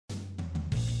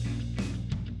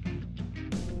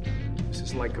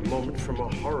It's like a moment from a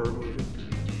horror movie.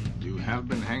 You have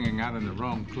been hanging out in the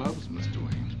wrong clubs, Mr.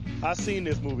 Wayne. I seen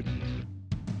this movie.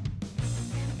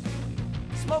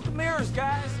 Smoke and mirrors,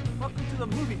 guys. Welcome to the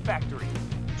movie factory.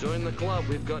 Join the club.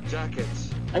 We've got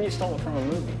jackets. And you stole it from a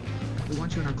movie. We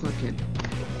want you in our club, kid.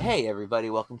 Hey, everybody.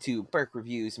 Welcome to Burke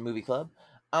Reviews Movie Club.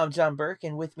 I'm John Burke,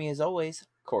 and with me, as always,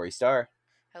 Corey Starr.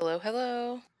 Hello,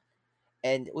 hello.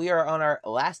 And we are on our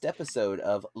last episode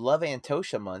of Love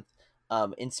Antosha Month,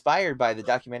 inspired by the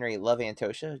documentary Love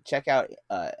Antosha. Check out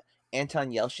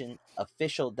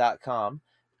AntonYelchinOfficial.com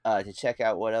to check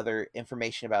out what other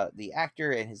information about the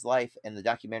actor and his life and the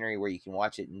documentary where you can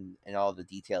watch it and all the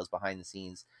details behind the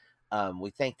scenes.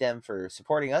 We thank them for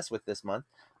supporting us with this month.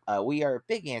 We are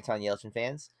big Anton Yelchin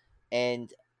fans,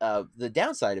 and the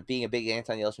downside of being a big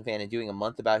Anton Yelchin fan and doing a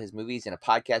month about his movies and a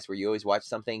podcast where you always watch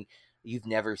something you've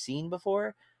never seen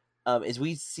before is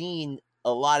we've seen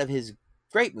a lot of his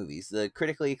great movies, the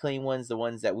critically acclaimed ones, the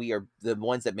ones that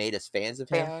made us fans of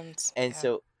him.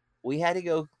 So we had to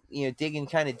go, digging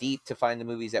kind of deep to find the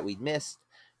movies that we'd missed,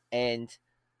 and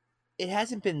it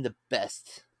hasn't been the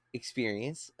best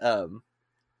experience,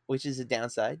 which is a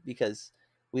downside because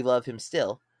we love him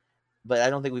still, but I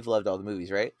don't think we've loved all the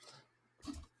movies, right?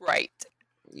 Right.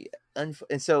 Yeah. And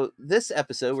so this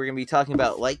episode, we're going to be talking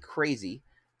about Like Crazy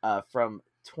from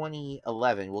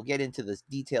 2011. We'll get into the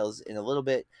details in a little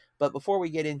bit, but before we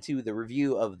get into the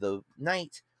review of the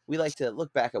night, we like to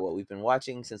look back at what we've been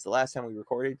watching since the last time we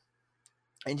recorded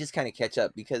and just kind of catch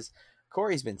up because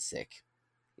Corey's been sick.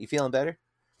 You feeling better?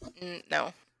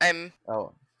 No. I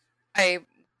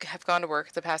have gone to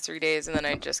work the past 3 days, and then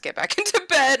I just get back into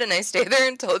bed, and I stay there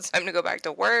until it's time to go back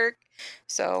to work.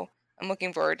 So I'm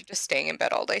looking forward to just staying in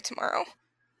bed all day tomorrow.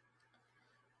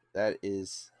 That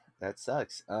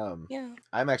sucks. Yeah.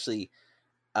 I'm actually,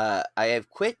 I have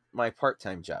quit my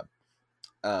part-time job.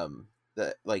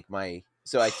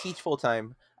 So I teach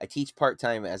full-time, I teach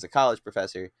part-time as a college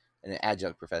professor and an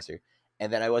adjunct professor,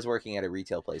 and then I was working at a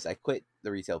retail place. I quit the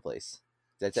retail place.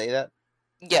 Did I tell you that?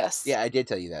 Yes. Yeah, I did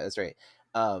tell you that. That's right.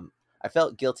 I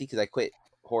felt guilty because I quit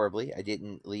horribly. I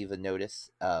didn't leave a notice.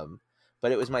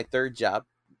 But it was my third job,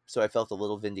 so I felt a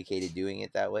little vindicated doing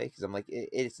it that way because I'm like,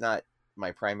 it's not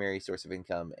my primary source of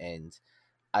income, and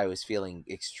I was feeling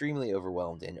extremely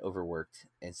overwhelmed and overworked,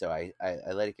 and so I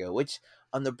let it go, which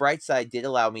on the bright side did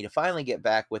allow me to finally get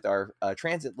back with our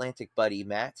transatlantic buddy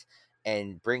Matt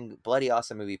and bring Bloody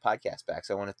Awesome Movie Podcast back.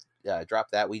 So I want to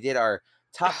drop that. We did our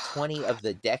top 20 of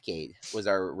the decade was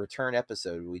our return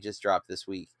episode we just dropped this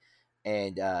week,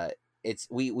 and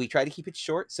we try to keep it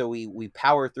short, so we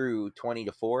power through 20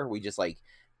 to 4. We just like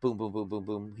boom boom boom boom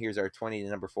boom, here's our 20 to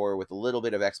number 4 with a little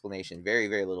bit of explanation, very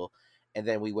very little, and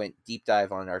then we went deep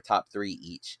dive on our top 3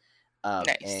 each.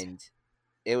 Nice. And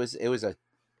it was a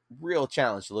real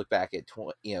challenge to look back at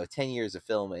 10 years of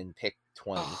film and pick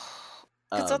 20,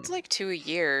 because that's like 2 a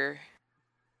year.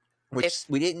 Which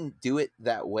we didn't do it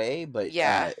that way, but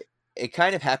yeah, it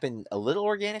kind of happened a little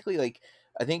organically. Like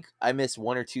I think I missed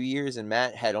 1 or 2 years, and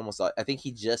Matt had I think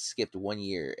he just skipped 1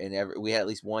 year, and we had at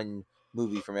least one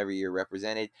movie from every year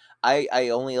represented.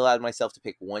 I only allowed myself to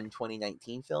pick one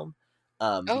 2019 film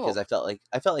because I felt like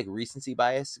recency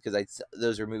bias because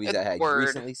those were movies that I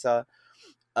recently saw.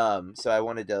 So I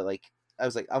wanted to I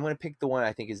was like, I'm going to pick the one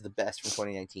I think is the best from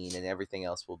 2019, and everything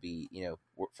else will be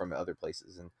from other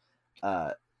places. And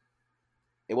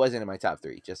it wasn't in my top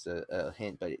 3, just a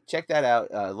hint, but check that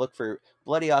out. Look for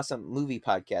Bloody Awesome Movie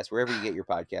Podcast wherever you get your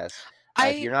podcasts.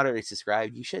 If you're not already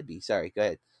subscribed, you should be. Sorry, go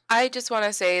ahead. I just want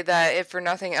to say that if for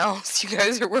nothing else, you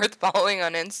guys are worth following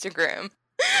on Instagram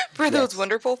for those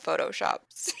wonderful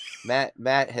photoshops.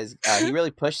 Matt has he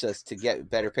really pushed us to get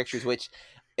better pictures, which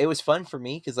it was fun for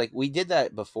me because we did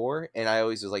that before, and I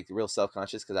always was real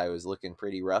self-conscious because I was looking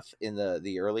pretty rough in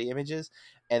the early images,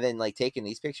 and then taking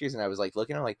these pictures, and I was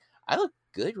looking, I'm I look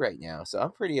good right now, so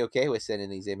I'm pretty okay with sending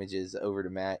these images over to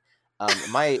Matt.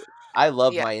 I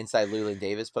love my Inside Llewyn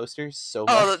Davis posters so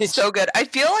much. Oh, that's so good. I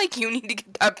feel like you need to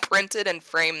get that printed and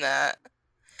frame that.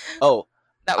 Oh,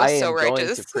 that was so righteous. I am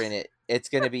going to print it. It's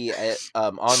going to be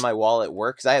on my wall at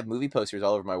work because I have movie posters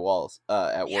all over my walls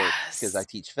at work because I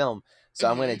teach film. So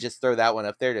I'm going to just throw that one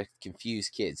up there to confuse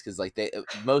kids because they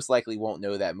most likely won't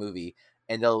know that movie,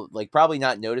 and they'll probably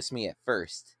not notice me at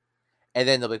first, and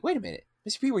then they'll be like, "Wait a minute,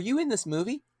 Mr. P, were you in this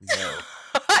movie?" No.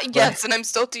 Yes, and I'm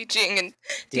still teaching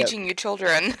you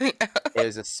children. It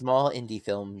was a small indie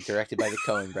film directed by the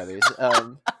Coen brothers.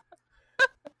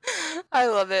 I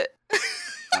love it.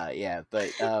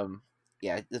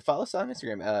 Follow us on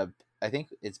Instagram. I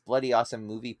think it's Bloody Awesome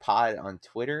Movie Pod on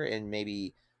Twitter, and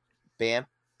maybe BAMP.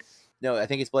 No, I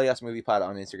think it's Bloody Awesome Movie Pod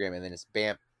on Instagram, and then it's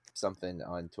BAMP something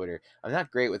on Twitter. I'm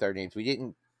not great with our names.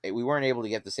 We weren't able to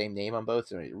get the same name on both,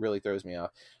 so it really throws me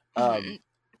off.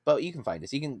 But you can find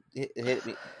us. You can hit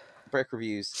me, Brick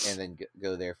Reviews, and then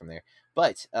go there from there.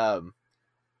 But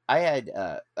I had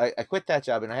I quit that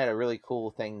job, and I had a really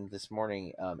cool thing this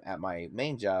morning at my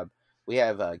main job. We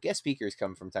have guest speakers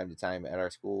come from time to time at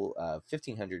our school,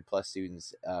 1,500 plus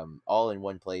students, all in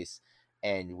one place,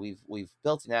 and we've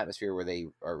built an atmosphere where they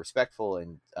are respectful,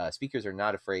 and speakers are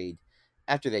not afraid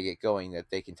after they get going that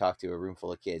they can talk to a room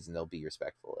full of kids and they'll be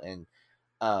respectful. And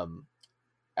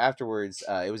afterwards,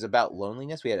 it was about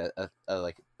loneliness. We had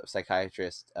a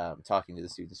psychiatrist talking to the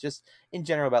students just in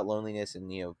general about loneliness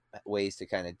and ways to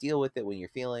kind of deal with it when you're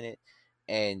feeling it.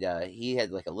 And he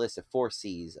had like a list of 4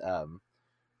 C's.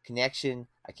 Connection.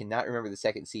 I cannot remember the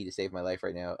second C to save my life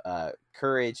right now.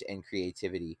 Courage and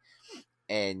creativity.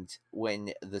 And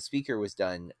when the speaker was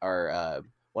done, our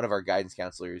one of our guidance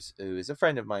counselors, who is a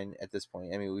friend of mine at this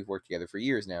point, I mean, we've worked together for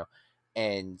years now,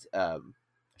 and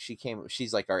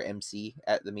she's like our MC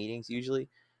at the meetings usually,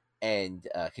 and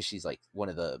because she's like one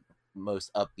of the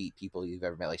most upbeat people you've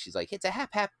ever met. Like, she's like, it's a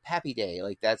happy day.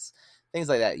 Like, that's things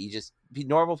like that.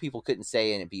 Normal people couldn't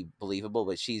say and it'd be believable,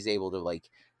 but she's able to, like,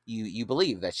 you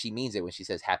believe that she means it when she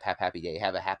says happy day,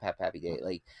 have a happy day.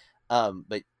 Like,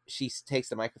 but she takes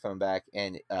the microphone back,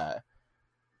 and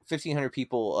 1,500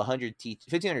 people,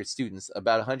 1,500 students,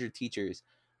 about 100 teachers,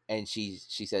 and she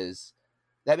says,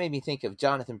 that made me think of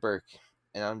Jonathan Burke.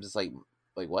 And I'm just like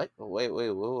what? Wait,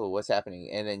 whoa, what's happening?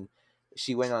 And then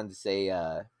she went on to say,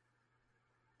 how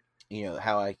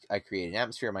I create an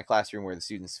atmosphere in my classroom where the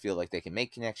students feel like they can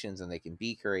make connections and they can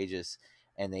be courageous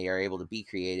and they are able to be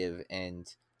creative.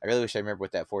 And I really wish I remember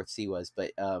what that 4th C was,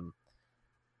 but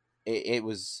it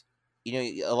was,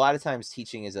 a lot of times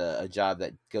teaching is a job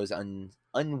that goes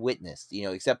unwitnessed,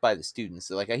 except by the students.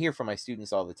 So, like, I hear from my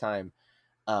students all the time,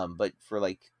 but for,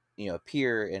 like, a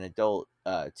peer, an adult,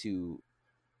 to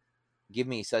give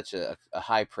me such a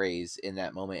high praise in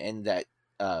that moment, and that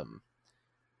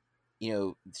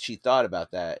she thought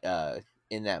about that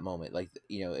in that moment, like,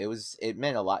 it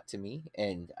meant a lot to me.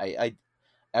 And I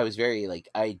was very, like,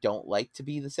 I don't like to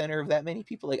be the center of that many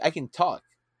people. Like, I can talk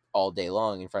all day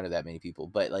long in front of that many people,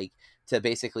 but, like, to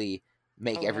basically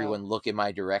make everyone look in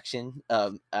my direction,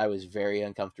 I was very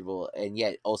uncomfortable, and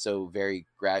yet also very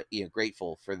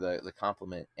grateful for the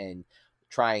compliment, and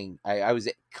trying. I was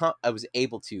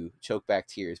able to choke back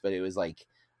tears, but it was like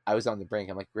I was on the brink.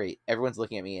 I'm like, great, everyone's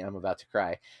looking at me and I'm about to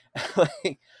cry.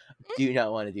 Like, do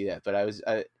not want to do that, but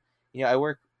I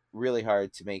work really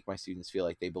hard to make my students feel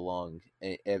like they belong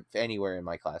anywhere in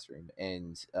my classroom,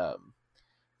 and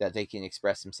that they can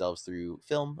express themselves through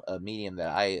film, a medium that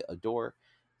I adore.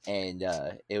 And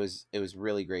it was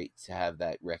really great to have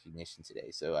that recognition today.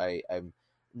 So I'm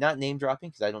not name dropping,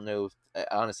 because I don't know if,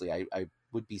 honestly, I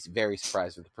would be very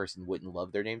surprised if the person wouldn't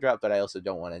love their name drop, but I also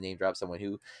don't want to name drop someone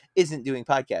who isn't doing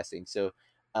podcasting. So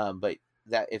but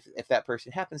that if that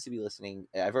person happens to be listening,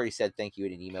 I've already said thank you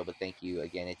in an email, but thank you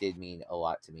again. It did mean a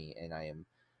lot to me, and I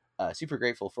am super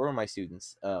grateful for my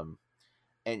students.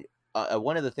 And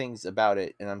one of the things about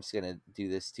it, and I'm just gonna do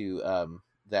this too,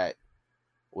 that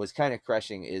was kind of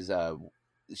crushing, is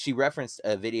she referenced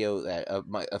a video that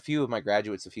a few of my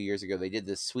graduates a few years ago, they did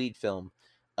this Swede film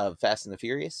of Fast and the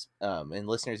Furious. And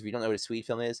listeners, if you don't know what a Swede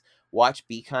film is, watch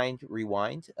Be Kind,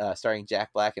 Rewind, starring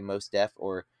Jack Black and Mos Def,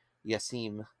 or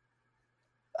Yassim.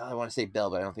 I want to say Bell,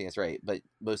 but I don't think that's right. But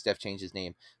Mos Def changed his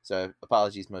name, so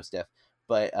apologies, Mos Def.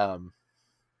 But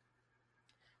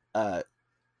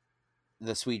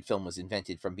the Swede film was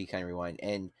invented from Be Kind, Rewind,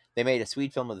 and they made a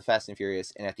Swede film of the Fast and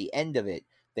Furious. And at the end of it,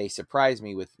 they surprised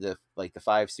me with the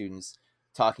 5 students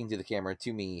talking to the camera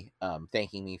to me,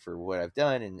 thanking me for what I've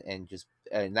done,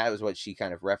 and that was what she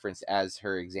kind of referenced as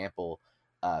her example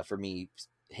for me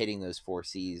hitting those 4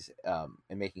 C's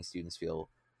and making students feel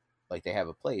like they have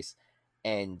a place.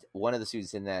 And one of the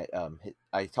students in that,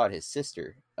 I taught his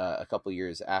sister a couple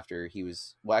years after he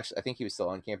was, well, actually, I think he was still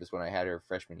on campus when I had her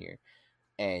freshman year,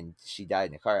 and she died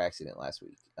in a car accident last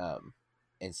week.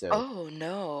 And so, oh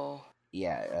no,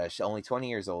 yeah, she's only 20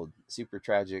 years old, super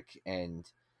tragic. And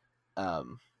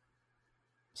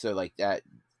so, like, that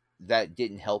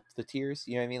didn't help the tears,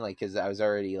 you know what I mean? Like, because I was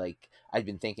already, like, I'd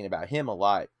been thinking about him a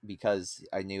lot, because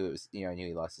I knew it was, I knew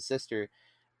he lost his sister,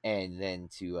 and then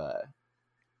to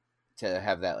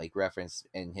have that, like, reference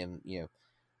and him, it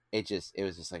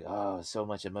was just like, oh, so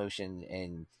much emotion.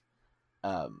 And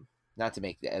not to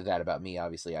make that about me,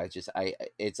 obviously.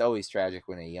 It's always tragic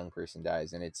when a young person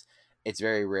dies, and it's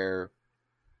very rare.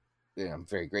 I'm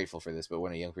very grateful for this, but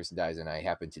when a young person dies and I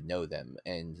happen to know them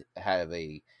and have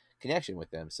a connection with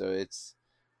them, so it's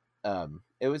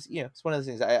it was, it's one of those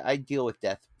things. I deal with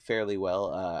death fairly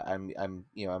well. I'm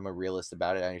a realist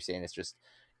about it. I understand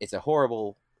it's a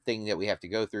horrible thing that we have to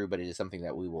go through, but it is something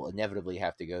that we will inevitably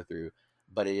have to go through.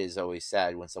 But it is always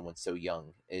sad when someone so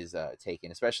young is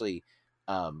taken, especially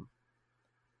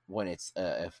when it's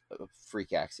a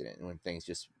freak accident, and when things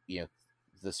just,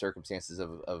 the circumstances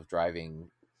of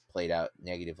driving played out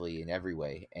negatively in every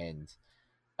way. And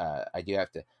I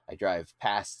drive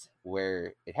past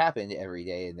where it happened every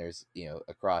day, and there's,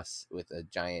 a cross with a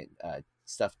giant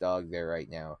stuffed dog there right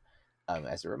now,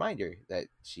 as a reminder that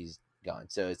she's gone.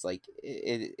 So it's like,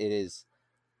 it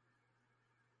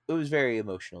was very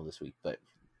emotional this week, but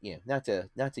not to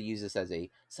use this as a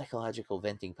psychological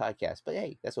venting podcast, but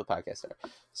hey, that's what podcasts are.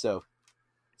 So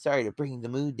sorry to bring the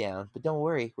mood down, but don't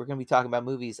worry, we're going to be talking about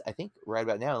movies, I think, right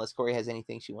about now, unless Corey has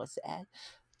anything she wants to add.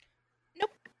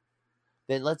 Nope.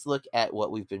 Then let's look at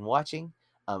what we've been watching,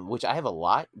 which I have a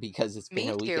lot because it's been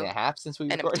a week and a half since we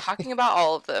recorded. And I'm talking about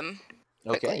all of them.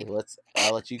 Okay,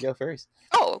 I'll let you go first.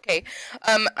 Oh, okay.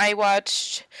 I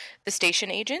watched The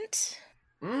Station Agent.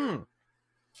 Have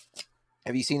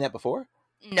you seen that before?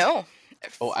 No.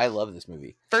 Oh, I love this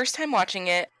movie. First time watching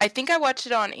it. I think I watched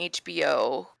it on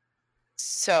HBO.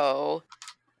 So,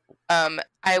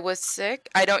 I was sick.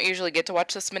 I don't usually get to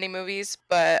watch this many movies,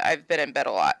 but I've been in bed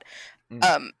a lot.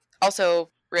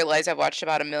 Also realized I've watched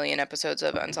about 1 million episodes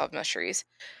of Unsolved Mysteries.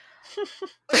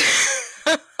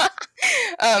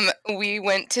 We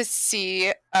went to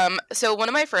see, so one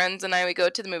of my friends and I, we go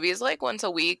to the movies like once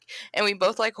a week, and we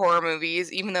both like horror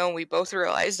movies, even though we both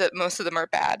realize that most of them are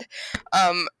bad.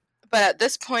 But at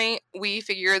this point, we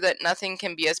figure that nothing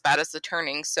can be as bad as The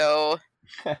Turning, so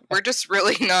we're just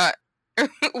really not,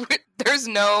 there's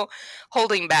no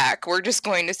holding back. We're just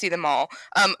going to see them all.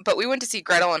 But we went to see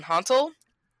Gretel and Hansel,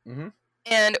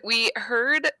 and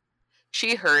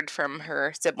she heard from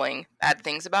her sibling bad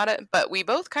things about it, but we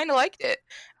both kind of liked it.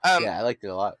 Yeah, I liked it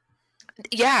a lot.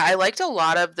 Yeah, I liked a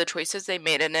lot of the choices they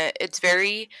made in it. It's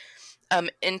very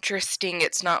interesting.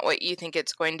 It's not what you think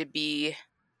it's going to be.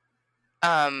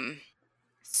 And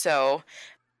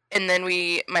then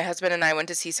my husband and I went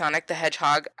to see Sonic the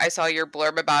Hedgehog. I saw your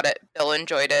blurb about it. Bill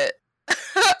enjoyed it.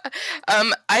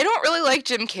 I don't really like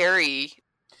Jim Carrey.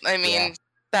 I mean,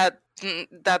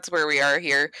 that's where we are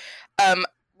here.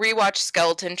 Rewatched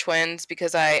Skeleton Twins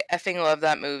because I effing love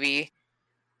that movie.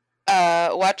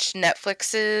 Watch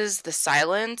Netflix's The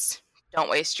Silence. Don't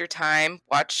waste your time.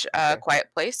 Watch Quiet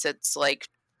Place. It's like,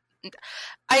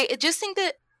 I just think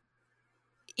that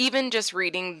even just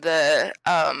reading the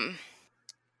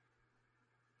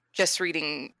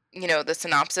the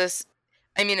synopsis,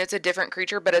 I mean, it's a different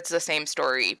creature, but it's the same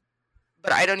story.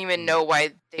 But I don't even know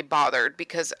why they bothered,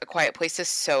 because A Quiet Place is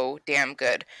so damn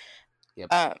good.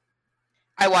 Yep.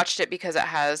 I watched it because it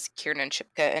has Kiernan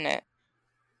Shipka in it,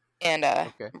 and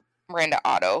Miranda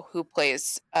Otto, who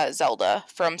plays Zelda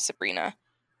from Sabrina.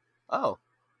 Oh.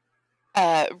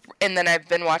 And then I've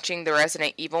been watching the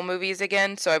Resident Evil movies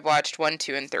again, so I've watched 1,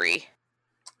 2, and 3.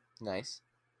 Nice.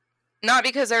 Not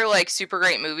because they're like super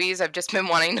great movies, I've just been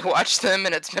wanting to watch them,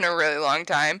 and it's been a really long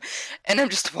time. And I'm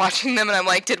just watching them, and I'm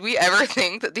like, did we ever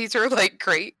think that these are like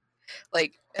great,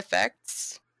 like,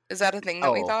 effects? Is that a thing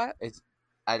that we thought?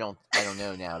 I don't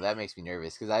know now. That makes me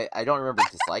nervous because I don't remember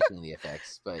disliking the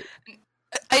effects, but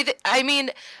I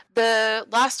mean, the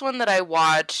last one that I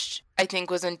watched, I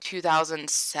think, was in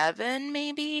 2007,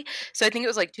 maybe. So I think it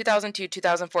was like 2002,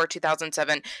 2004,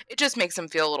 2007. It just makes them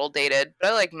feel a little dated.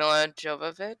 But I like Mila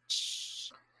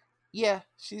Jovovich. Yeah,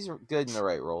 she's good in the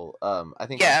right role. I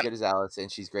think she's good as Alice, and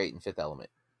she's great in Fifth Element.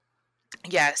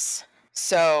 Yes.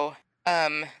 So,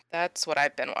 that's what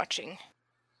I've been watching.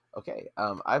 Okay.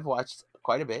 I've watched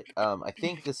quite a bit. I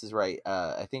think this is right.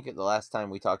 I think the last time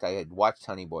we talked, I had watched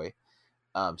Honey Boy.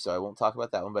 So I won't talk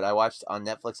about that one, but I watched on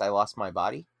Netflix I Lost My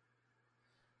Body.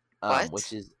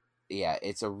 Which is,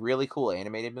 it's a really cool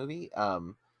animated movie.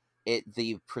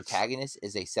 The protagonist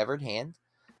is a severed hand.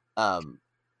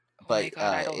 But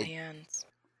idle hands.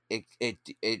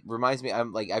 It reminds me,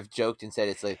 I've joked and said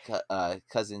it's like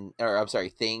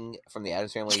Thing from the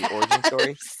Addams Family origin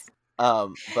story.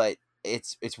 But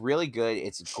it's really good.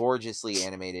 It's gorgeously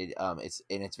animated.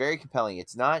 It's very compelling.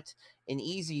 It's not an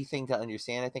easy thing to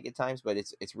understand, I think, at times, but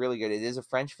it's really good. It is a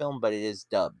French film, but it is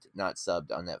dubbed, not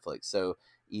subbed on Netflix. So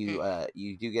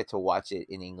you do get to watch it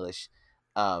in English.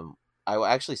 I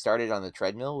actually started on the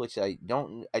treadmill, which I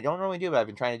don't normally do, but I've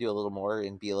been trying to do a little more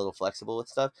and be a little flexible with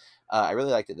stuff. I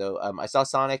really liked it though. I saw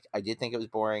Sonic. I did think it was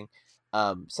boring.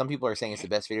 Some people are saying it's the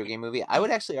best video game movie. I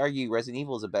would actually argue Resident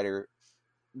Evil is a better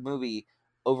movie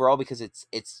overall because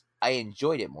I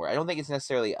enjoyed it more. I don't think it's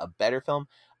necessarily a better film.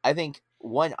 I think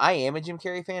one, I am a Jim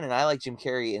Carrey fan, and I like Jim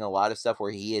Carrey in a lot of stuff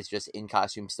where he is just in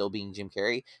costume, still being Jim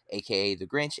Carrey, aka the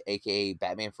Grinch, aka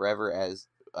Batman Forever as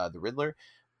the Riddler.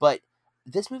 But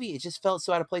this movie, it just felt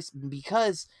so out of place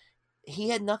because he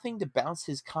had nothing to bounce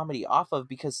his comedy off of,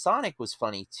 because Sonic was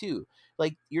funny too.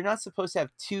 Like, you're not supposed to have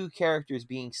two characters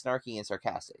being snarky and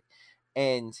sarcastic,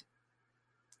 and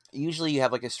usually you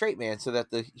have like a straight man so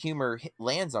that the humor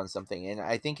lands on something, and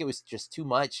I think it was just too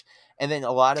much. And then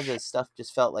a lot of the stuff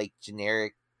just felt like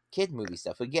generic kid movie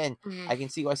stuff. Again, I can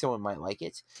see why someone might like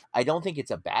it. I don't think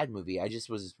it's a bad movie. I just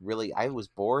was I was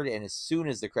bored, and as soon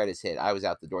as the credits hit, I was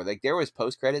out the door. Like, there was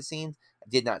post-credit scenes, I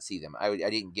did not see them. I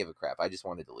didn't give a crap. I just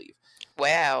wanted to leave.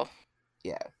 Wow.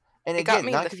 Yeah. And it again, got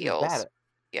me not the feels.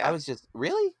 Yeah. I was just,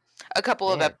 really? A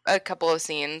couple of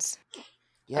scenes.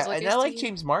 Yeah, and I like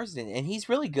James Marsden, and he's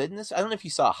really good in this. I don't know if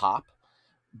you saw Hop,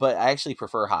 but I actually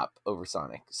prefer Hop over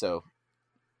Sonic. So,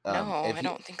 no, I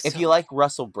don't think so. If you like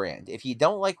Russell Brand, if you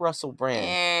don't like Russell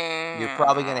Brand, you're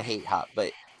probably gonna hate Hop.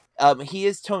 But he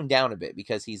is toned down a bit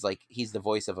because he's the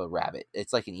voice of a rabbit.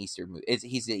 It's like an Easter movie.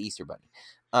 He's the Easter Bunny.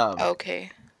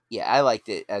 Okay. Yeah, I liked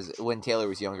it as when Taylor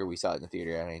was younger. We saw it in the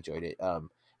theater, and I enjoyed it. It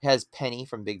has Penny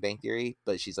from Big Bang Theory,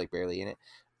 but she's like barely in it.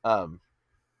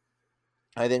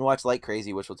 I then watched Like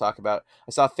Crazy, which we'll talk about.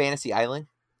 I saw Fantasy Island,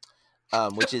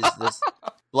 which is this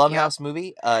Blumhouse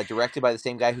movie, directed by the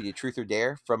same guy who did Truth or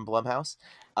Dare from Blumhouse.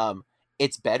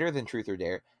 It's better than Truth or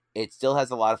Dare. It still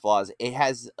has a lot of flaws. It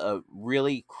has a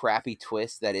really crappy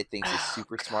twist that it thinks is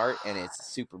super smart, and it's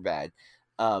super bad.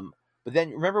 But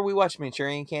then, remember we watched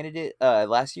Manchurian Candidate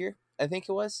last year, I think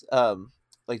it was?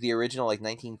 Like the original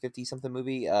 1950-something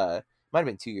movie. Might have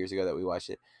been 2 years ago that we watched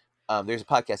it. There's a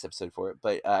podcast episode for it,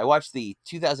 but I watched the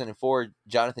 2004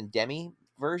 Jonathan Demme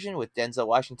version with Denzel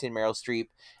Washington, Meryl Streep,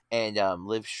 and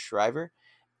Liv Schreiber.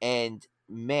 And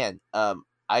man,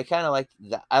 I kind of like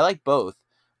that. I like both.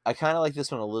 I kind of like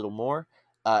this one a little more.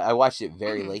 I watched it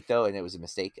very late though, and it was a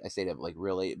mistake. I stayed up like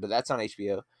real late, but that's on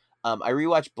HBO. I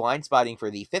rewatched Blind Spotting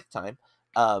for the 5th time.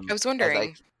 I was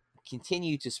wondering.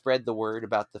 Continue to spread the word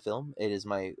about the film. It is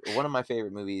one of my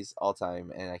favorite movies all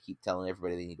time, and I keep telling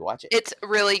everybody they need to watch it. It's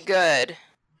really good.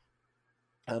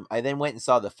 I then went and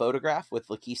saw The Photograph with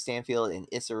Lakeith Stanfield and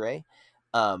Issa Rae,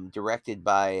 directed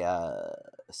by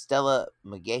Stella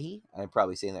McGahey. I'm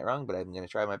probably saying that wrong, but I'm going to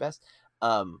try my best.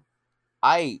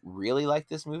 I really like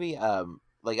this movie. I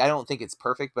don't think it's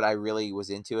perfect, but I really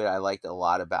was into it. I liked a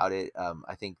lot about it.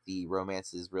 I think the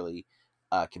romance is really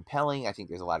compelling. I think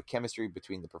there's a lot of chemistry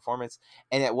between the performance.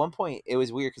 And at one point, it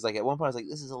was weird because at one point I was like,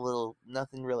 this is a little,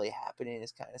 nothing really happening.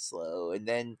 It's kind of slow. And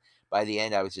then by the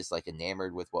end, I was just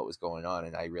enamored with what was going on,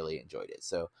 and I really enjoyed it.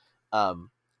 So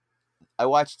I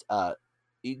watched,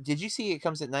 did you see It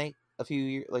Comes at Night a few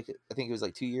years, I think it was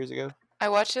 2 years ago? I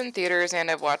watched it in theaters,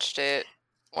 and I've watched it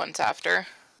once after.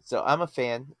 So I'm a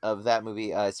fan of that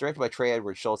movie. It's directed by Trey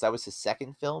Edward Schultz. That was his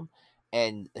second film,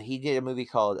 and he did a movie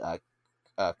called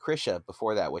Krisha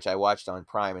before that, which I watched on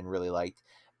Prime and really liked.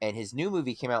 And his new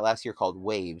movie came out last year called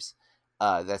Waves,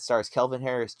 that stars Kelvin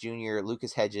Harris Jr.,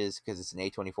 Lucas Hedges, because it's an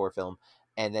A24 film,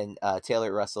 and then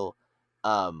Taylor Russell.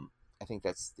 I think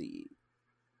that's the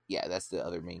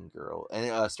other main girl,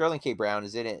 and Sterling K. Brown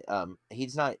is in it.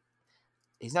 He's not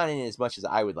in it as much as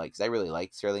I would like, because I really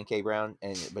like Sterling K. Brown,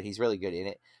 but he's really good in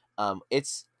it.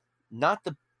 It's not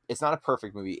a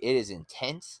perfect movie. It is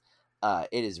intense.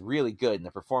 It is really good, and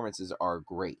the performances are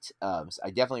great. So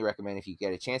I definitely recommend, if you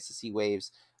get a chance to see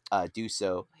Waves, do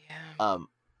so. Yeah.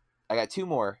 I got two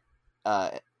more,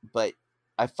 but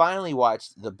I finally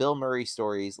watched the Bill Murray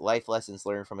Stories, Life Lessons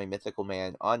Learned from a Mythical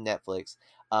Man on Netflix.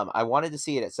 I wanted to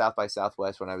see it at South by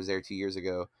Southwest when I was there 2 years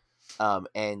ago,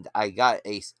 and I got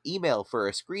a email for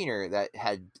a screener that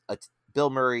had a Bill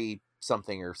Murray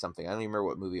something or something. I don't even remember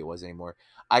what movie it was anymore.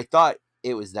 I thought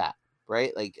it was that.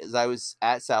 Right? As I was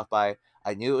at South by,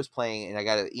 I knew it was playing, and I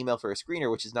got an email for a screener,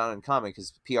 which is not uncommon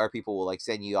because PR people will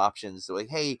send you options. So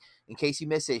hey, in case you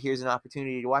miss it, here's an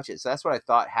opportunity to watch it. So that's what I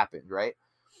thought happened, right?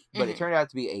 But it turned out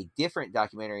to be a different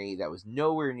documentary that was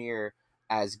nowhere near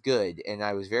as good, and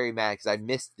I was very mad because I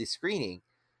missed the screening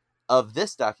of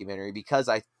this documentary because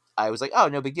I was like, oh,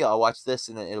 no big deal, I'll watch this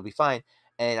and then it'll be fine.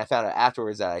 And I found out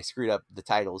afterwards that I screwed up the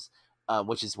titles,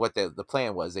 which is what the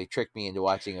plan was. They tricked me into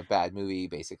watching a bad movie,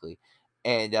 basically.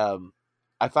 And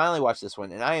I finally watched this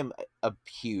one, and I am a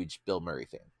huge Bill Murray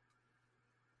fan.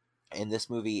 And this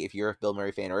movie, if you're a Bill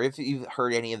Murray fan, or if you've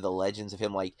heard any of the legends of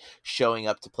him showing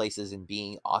up to places and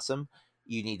being awesome,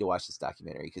 you need to watch this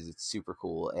documentary because it's super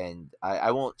cool. And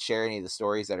I won't share any of the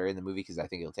stories that are in the movie because I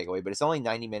think it'll take away, but it's only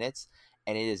 90 minutes,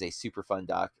 and it is a super fun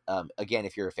doc. Again,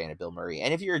 if you're a fan of Bill Murray,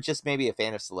 and if you're just maybe a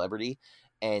fan of celebrity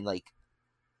and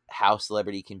how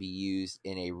celebrity can be used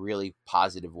in a really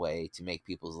positive way to make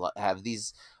people have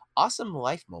these awesome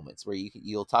life moments where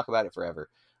you'll talk about it forever.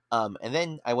 And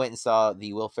then I went and saw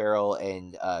the Will Ferrell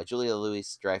and Julia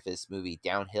Louis-Dreyfus movie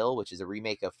Downhill, which is a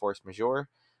remake of Force Majeure,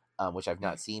 which I've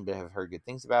not seen but have heard good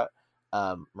things about.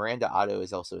 Miranda Otto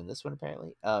is also in this one,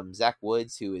 apparently. Zach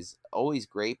Woods, who is always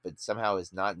great but somehow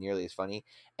is not nearly as funny.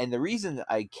 And the reason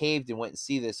I caved and went and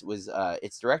see this was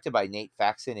it's directed by Nate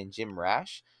Faxon and Jim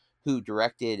Rash, who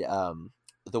directed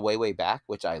The Way Back,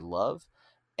 which I love.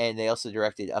 And they also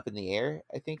directed Up in the Air,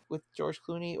 I think, with George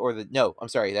Clooney. No, I'm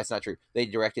sorry, that's not true. They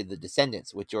directed The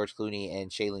Descendants with George Clooney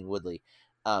and Shailene Woodley.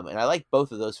 And I like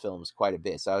both of those films quite a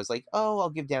bit. So I was like, I'll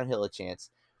give Downhill a chance.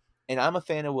 And I'm a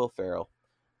fan of Will Ferrell.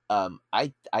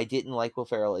 I didn't like Will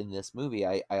Ferrell in this movie.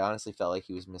 I honestly felt like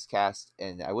he was miscast.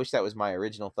 And I wish that was my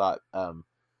original thought. I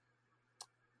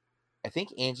think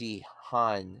Angie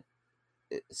Han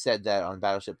said that on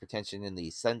Battleship Pretension in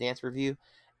the Sundance review.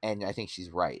 And I think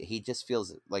she's right. He just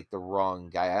feels like the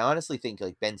wrong guy. I honestly think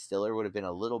like Ben Stiller would have been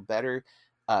a little better,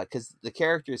 because the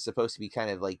character is supposed to be kind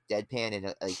of like deadpan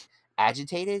and like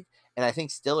agitated, and I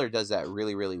think Stiller does that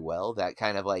really, really well. That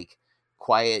kind of like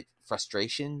quiet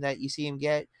frustration that you see him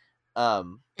get,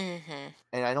 and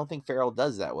I don't think Ferrell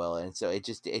does that well. And so it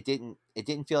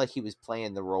didn't feel like he was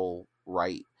playing the role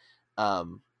right.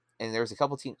 And there was a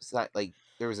couple teams like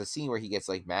there was a scene where he gets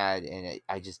like mad, and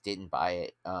I just didn't buy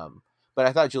it. But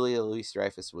I thought Julia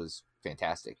Louis-Dreyfus was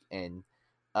fantastic, and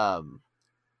I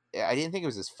didn't think it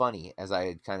was as funny as I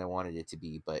had kind of wanted it to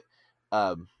be. But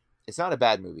it's not a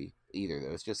bad movie either,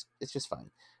 though. It's just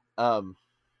fun. And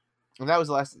that was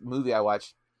the last movie I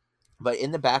watched. But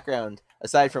in the background,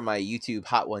 aside from my YouTube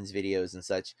Hot Ones videos and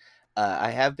such,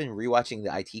 I have been rewatching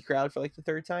the IT Crowd for like the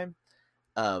third time,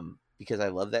 because I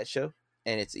love that show,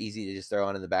 and it's easy to just throw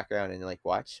on in the background and like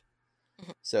watch.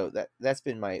 So that's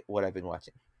been what I've been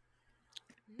watching.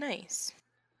 Nice.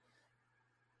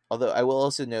 Although I will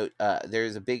also note,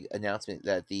 there's a big announcement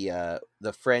that the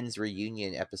Friends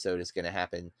reunion episode is going to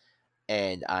happen,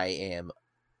 and I am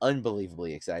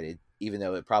unbelievably excited, even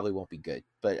though it probably won't be good.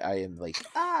 But I am like,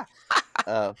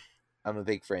 I'm a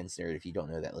big Friends nerd. If you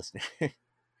don't know that, listener.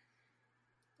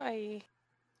 Bye.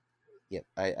 Yep,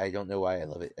 I don't know why I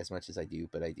love it as much as I do,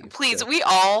 but I do. Please, so. We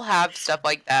all have stuff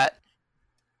like that.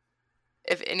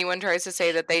 If anyone tries to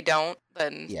say that they don't,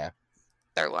 then yeah.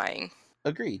 They're lying.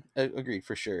 Agreed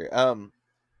for sure. All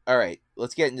right,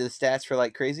 let's get into the stats for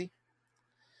Like Crazy.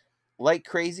 Like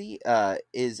Crazy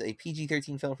is a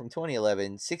PG-13 film from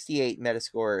 2011, 68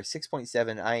 Metascore,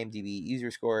 6.7 IMDb user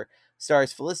score,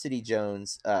 stars Felicity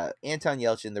Jones, Anton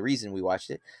Yelchin, the reason we watched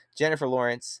it, Jennifer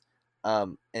Lawrence,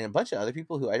 and a bunch of other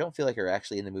people who I don't feel like are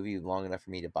actually in the movie long enough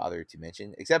for me to bother to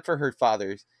mention, except for her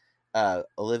father's,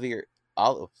 Oliver,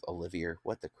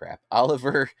 what the crap?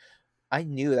 Oliver, I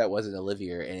knew that wasn't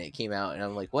Olivia, and it came out, and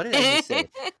I'm like, what did I just say?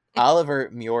 Oliver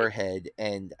Muirhead,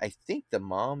 and I think the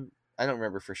mom, I don't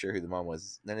remember for sure who the mom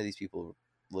was. None of these people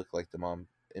look like the mom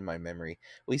in my memory.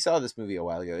 We saw this movie a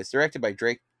while ago. It's directed by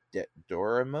Drake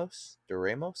Doremus,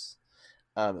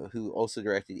 who also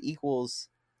directed Equals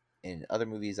and other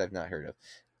movies I've not heard of.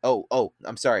 Oh,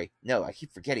 I'm sorry. No, I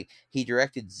keep forgetting. He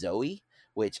directed Zoe,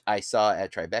 which I saw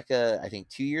at Tribeca, I think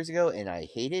 2 years ago, and I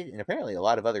hated, and apparently a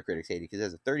lot of other critics hated, because it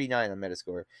has a 39 on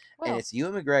Metascore, and it's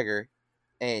Ewan McGregor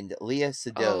and Léa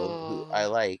Seydoux, who I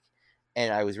like,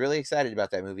 and I was really excited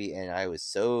about that movie, and I was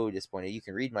so disappointed. You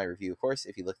can read my review, of course,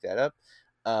 if you look that up,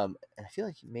 and I feel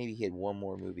like maybe he had one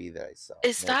more movie that I saw.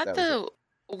 Is that the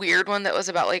weird one that was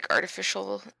about, like,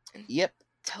 artificial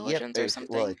intelligence or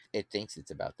something? Well, it thinks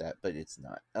it's about that, but it's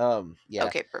not. Yeah.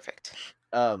 Okay, perfect.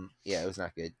 Yeah, it was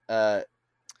not good.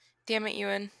 Damn it,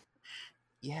 Ewan.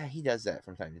 Yeah, he does that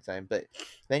from time to time, but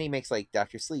then he makes like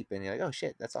Dr. Sleep, and you're like, oh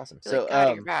shit, that's awesome. You're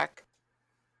like, you're back.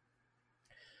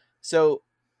 So,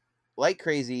 Like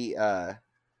Crazy, hour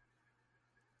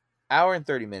and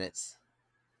 30 minutes,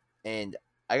 and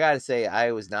I gotta say,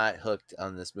 I was not hooked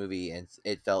on this movie, and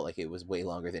it felt like it was way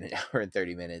longer than an hour and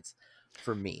 30 minutes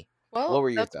for me. Well, what were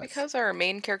your that's thoughts? Because our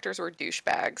main characters were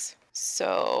douchebags.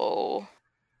 So.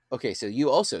 Okay, so you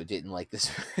also didn't like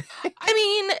this. I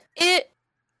mean,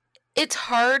 it's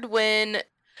hard when,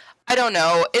 I don't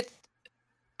know,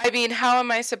 how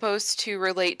am I supposed to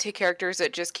relate to characters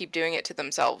that just keep doing it to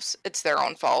themselves? It's their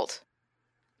own fault.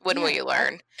 When will you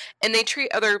learn? And they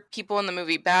treat other people in the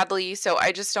movie badly, so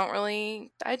I just really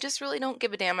don't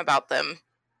give a damn about them.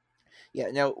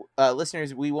 Yeah, now,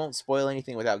 listeners, we won't spoil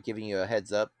anything without giving you a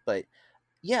heads up, but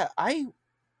yeah, I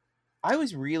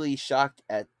was really shocked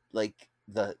at, like,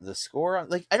 the score.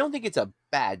 Like, I don't think it's a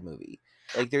bad movie.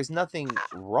 Like, there's nothing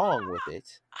wrong with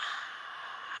it.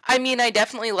 I mean, I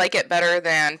definitely like it better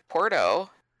than Porto.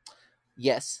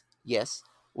 Yes, yes,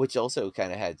 which also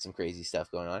kind of had some crazy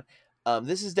stuff going on.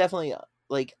 This is definitely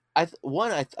like I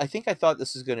think I thought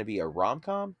this was going to be a rom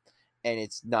com, and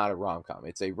it's not a rom com.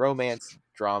 It's a romance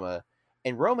drama,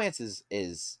 and romance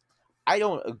is I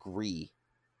don't agree,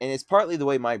 and it's partly the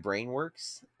way my brain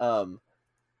works.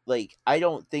 Like I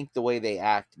don't think the way they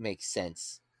act makes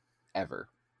sense ever,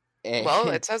 and Well,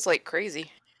 it sounds like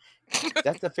crazy.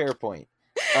 that's a fair point.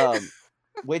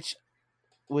 Which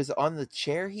was on the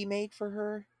chair he made for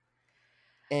her.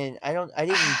 And I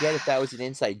didn't get if that was an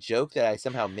inside joke that I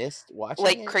somehow missed watching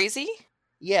Like it. crazy?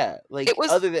 Yeah, like It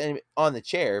was other than on the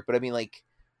chair, but I mean, like,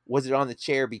 was it on the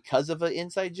chair because of an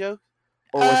inside joke,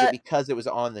 or was it because it was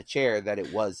on the chair that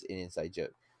it was an inside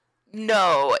joke?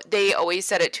 No, they always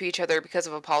said it to each other because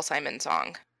of a Paul Simon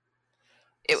song.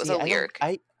 It was a lyric.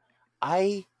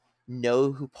 I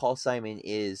know who Paul Simon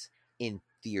is in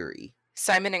theory.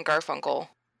 Simon and Garfunkel.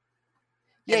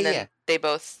 Yeah, and then yeah. They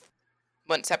both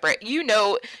went separate. You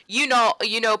know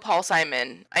Paul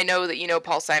Simon. I know that you know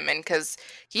Paul Simon because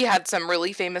he had some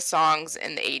really famous songs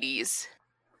in the 80s.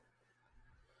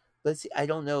 But see, I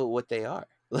don't know what they are.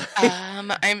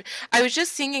 I was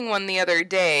just singing one the other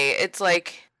day. It's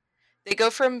like they go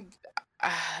from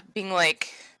being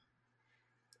like,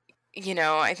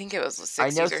 I think it was the 60s. I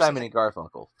know or Simon something. and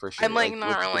Garfunkel for sure. I'm like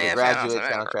not really the a Graduate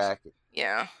fan of soundtrack.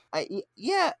 Yeah.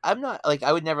 I'm not like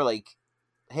I would never like.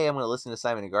 Hey, I'm going to listen to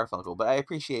Simon and Garfunkel, but I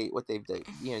appreciate what they've done.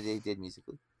 They did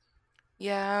musically.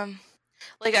 Yeah,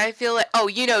 like I feel like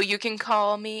You Can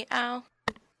Call Me Al.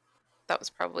 That was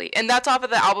probably, and that's off of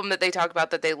the album that they talk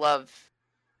about that they love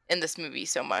in this movie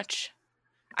so much.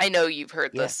 I know you've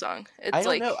heard this song. It's I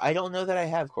don't know. I don't know that I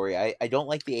have, Corey. I don't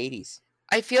like the 80s.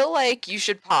 I feel like you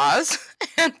should pause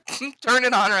and turn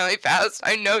it on really fast.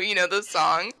 I know you know the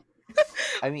song.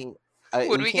 I mean, we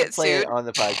can't get play sued? it on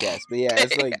the podcast, but yeah,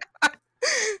 it's like.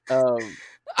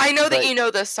 I know that you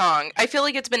know this song. I feel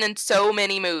like it's been in so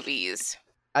many movies.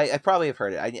 I probably have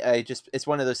heard it. I just it's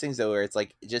one of those things though where it's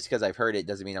like just because I've heard it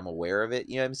doesn't mean I'm aware of it.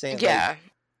 You know what I'm saying? Yeah.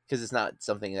 Because it's not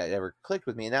something that ever clicked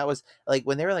with me, and that was like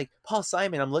when they were like Paul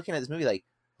Simon. I'm looking at this movie like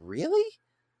really,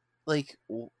 like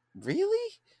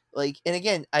really, like. And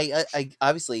again, I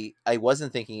obviously I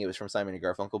wasn't thinking it was from Simon and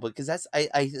Garfunkel because that's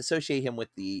I associate him with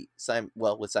Simon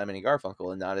and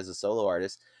Garfunkel and not as a solo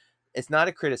artist. It's not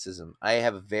a criticism. I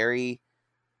have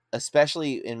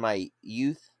especially in my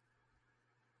youth,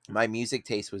 my music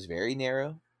taste was very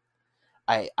narrow.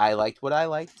 I liked what I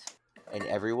liked, and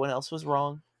everyone else was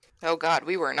wrong. Oh God,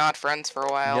 we were not friends for a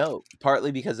while. No,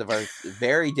 partly because of our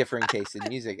very differing taste in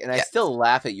music, and I still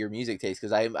laugh at your music taste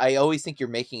because I always think you're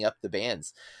making up the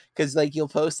bands. Because like you'll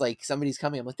post like somebody's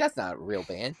coming, I'm like that's not a real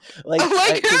band. Like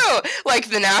who? Like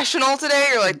The National today?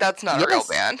 You're like that's not a real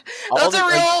band.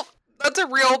 That's a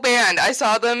real band. I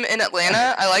saw them in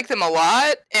Atlanta. I like them a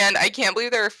lot, and I can't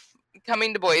believe they're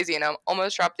coming to Boise, and I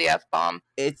almost dropped the F-bomb.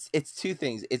 It's two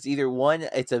things. It's either one,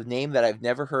 it's a name that I've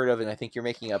never heard of and I think you're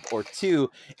making up, or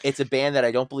two, it's a band that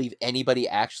I don't believe anybody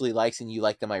actually likes and you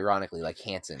like them ironically, like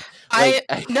Hanson.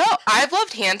 No, I've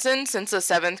loved Hanson since the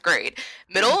 7th grade.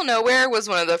 Middle of Nowhere was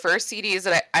one of the first CDs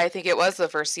that I think it was the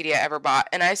first CD I ever bought,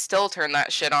 and I still turn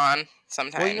that shit on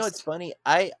sometimes. Well, you know what's funny?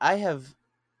 I have...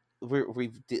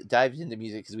 We've dived into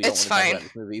music because we don't want to talk about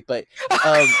this movie, but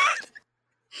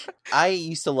I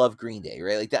used to love Green Day,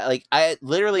 right? Like that. Like I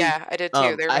literally, yeah, I did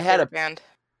too. I had a band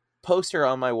poster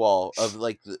on my wall of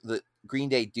like the Green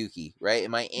Day Dookie, right?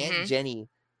 And my Aunt Jenny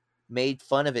made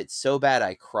fun of it so bad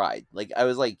I cried. Like I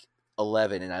was like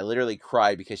 11, and I literally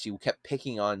cried because she kept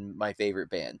picking on my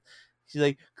favorite band. She's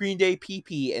like Green Day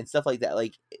PP and stuff like that.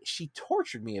 Like she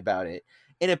tortured me about it.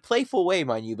 In a playful way,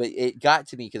 mind you, but it got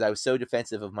to me because I was so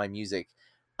defensive of my music.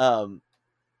 And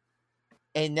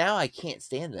now I can't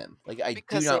stand them. Like, I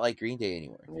do not like Green Day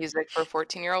anymore. Music for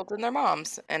 14-year-olds and their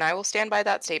moms, and I will stand by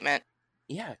that statement.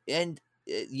 Yeah, and,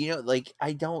 like,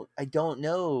 I don't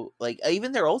know. Like,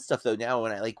 even their old stuff, though, now,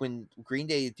 when Green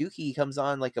Day Dookie comes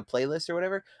on, like, a playlist or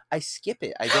whatever, I skip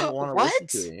it. I don't want to listen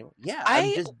to it anymore. Yeah,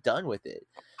 I'm just done with it.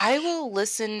 I will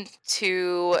listen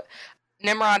to...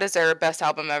 Nimrod is their best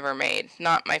album ever made.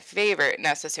 Not my favorite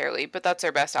necessarily, but that's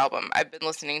their best album. I've been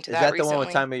listening to that recently. Is that the one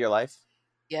with Time of Your Life?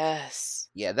 Yes.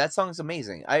 Yeah, that song's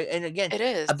amazing. It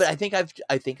is. But I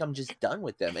think I'm just done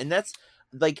with them. And that's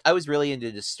like I was really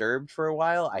into Disturbed for a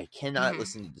while. I cannot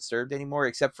listen to Disturbed anymore,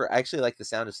 except for I actually like The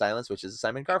Sound of Silence, which is a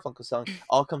Simon Garfunkel song.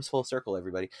 All comes full circle,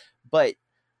 everybody. But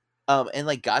and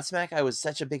like Godsmack, I was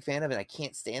such a big fan of, and I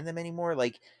can't stand them anymore.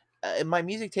 Like my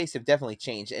music tastes have definitely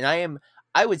changed, and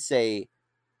I would say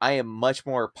I am much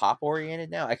more pop oriented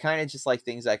now. I kind of just like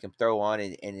things I can throw on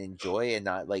and enjoy, and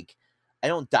not like I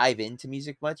don't dive into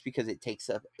music much because it takes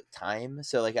up time.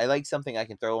 So like I like something I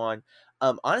can throw on.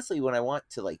 Honestly, when I want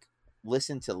to like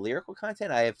listen to lyrical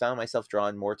content, I have found myself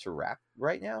drawn more to rap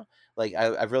right now. Like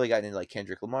I've really gotten into like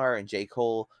Kendrick Lamar and J.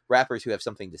 Cole, rappers who have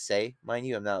something to say, mind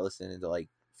you. I'm not listening to like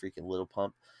freaking Lil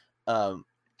Pump, or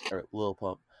Lil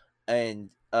Pump, and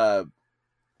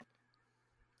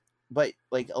but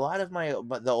like a lot of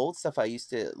the old stuff I used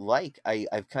to like, I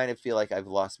kind of feel like I've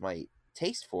lost my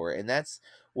taste for it, and that's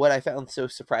what I found so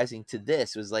surprising to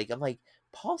this was like I'm like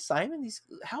Paul Simon, these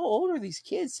how old are these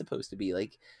kids supposed to be,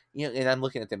 like, you know, and I'm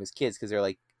looking at them as kids because they're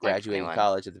like graduating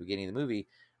college at the beginning of the movie,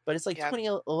 but it's like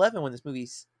 2011 when this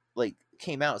movie's like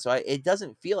came out, so it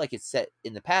doesn't feel like it's set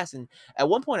in the past. And at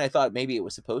one point I thought maybe it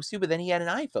was supposed to, but then he had an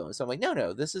iPhone, so I'm like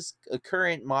no, this is a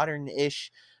current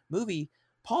modern-ish movie.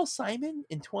 Paul Simon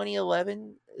in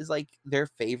 2011 is like their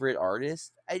favorite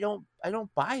artist. I don't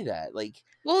buy that. Like,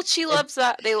 well, she loves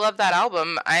that. They love that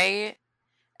album. And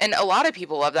a lot of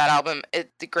people love that album.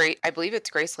 I believe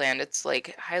it's Graceland. It's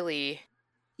like highly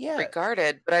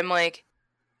regarded. But I'm like,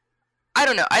 I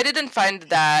don't know. I didn't find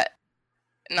that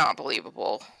not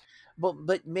believable.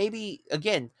 But maybe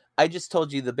again, I just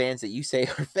told you the bands that you say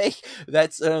are fake.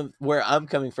 That's where I'm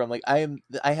coming from. Like I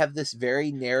have this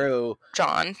very narrow.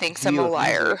 John thinks I'm a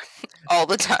liar all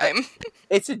the time.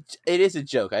 It is a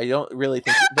joke. I don't really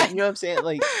think, but you know what I'm saying.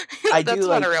 Like I do. That's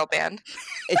not a real band.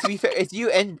 To be fair, it's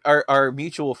you and our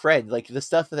mutual friend. Like the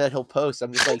stuff that he'll post,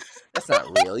 I'm just like, that's not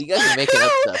real. You guys are making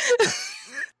up stuff.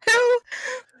 Who?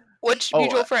 Which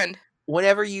mutual friend?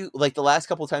 Whenever you like the last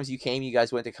couple of times you came, you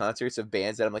guys went to concerts of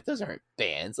bands that I'm like, those aren't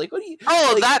bands. Like, what do you?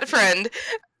 Oh, like, that friend.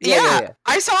 Yeah,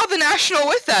 I saw the National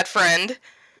with that friend.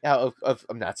 Now,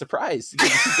 I'm not surprised. You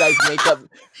guys make up.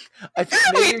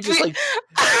 Maybe you're just like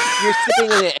you're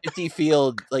sitting in an empty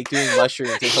field, like doing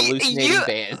mushrooms and hallucinating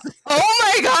bands.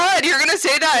 Oh my god, you're gonna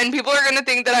say that, and people are gonna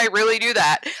think that I really do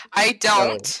that. I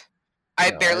don't.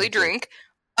 I barely drink.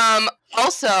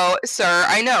 Also, sir,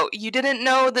 I know you didn't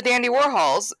know the Dandy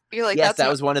Warhols. You're like, yes, that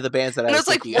was one of the bands that I was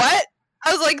like, what?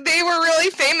 I was like, they were really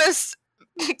famous.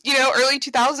 You know, early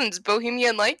 2000s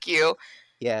Bohemian Like You.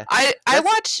 Yeah, I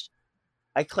watch.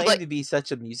 I claim to be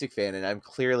such a music fan, and I'm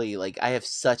clearly like I have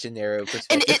such a narrow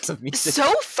perspective of music. It's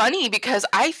so funny because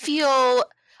I feel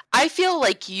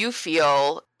like you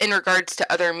feel in regards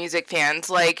to other music fans.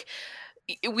 Like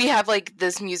we have like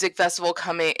this music festival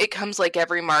coming. It comes like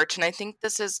every March, and I think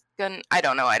this is gonna. I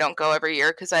don't know. I don't go every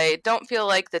year because I don't feel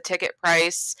like the ticket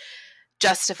price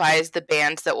justifies the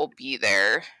bands that will be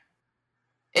there.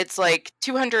 It's like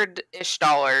 $200-ish.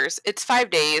 It's 5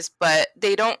 days, but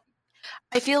they don't.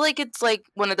 I feel like it's like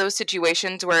one of those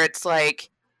situations where it's like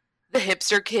the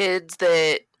hipster kids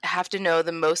that have to know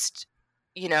the most,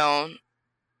 you know,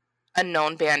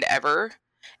 unknown band ever.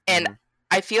 And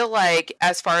I feel like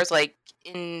as far as like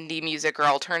indie music or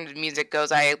alternative music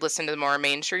goes, I listen to the more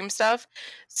mainstream stuff.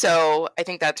 So I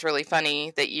think that's really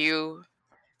funny that you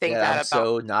think that I'm about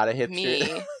so not a hipster.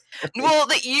 Me. Well,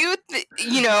 that you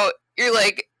know, you're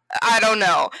like, I don't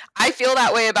know. I feel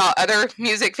that way about other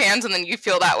music fans, and then you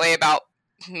feel that way about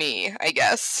me, I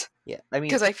guess. Yeah, I mean,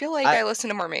 because I feel like I listen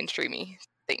to more mainstreamy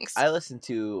things. I listen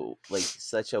to like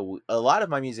such a lot of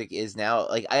my music is now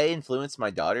like I influence my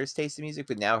daughter's taste in music,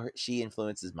 but now she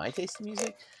influences my taste in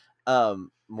music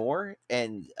more,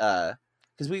 and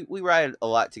because we ride a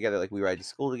lot together, like we ride to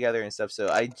school together and stuff. So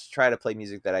I try to play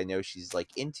music that I know she's like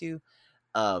into,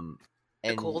 and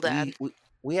cool dad.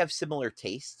 We have similar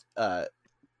taste.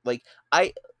 Like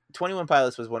 21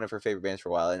 Pilots was one of her favorite bands for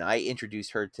a while, and I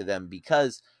introduced her to them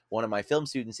because one of my film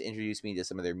students introduced me to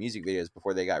some of their music videos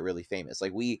before they got really famous.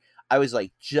 Like I was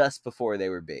like just before they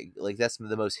were big. Like that's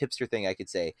the most hipster thing I could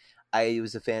say. I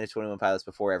was a fan of 21 Pilots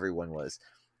before everyone was,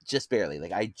 just barely.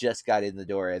 Like I just got in the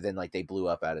door, and then like they blew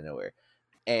up out of nowhere.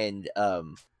 And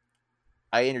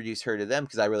I introduced her to them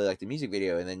because I really liked the music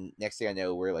video, and then next thing I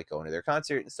know, we're like going to their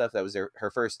concert and stuff. That was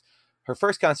her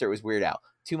first concert was Weird Al.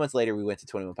 2 months later, we went to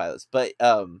 21 Pilots. But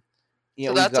you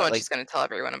know, so that's what she's going to tell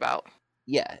everyone about.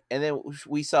 Yeah, and then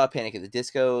we saw Panic at the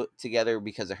Disco together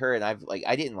because of her, and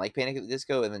I didn't like Panic at the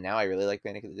Disco, and then now I really like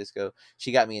Panic at the Disco.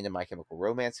 She got me into My Chemical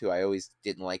Romance, who I always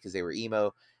didn't like because they were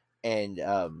emo, and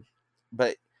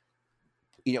but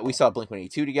you know, we saw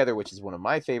Blink-182 together, which is one of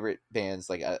my favorite bands.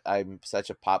 Like I'm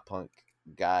such a pop punk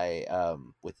guy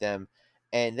with them,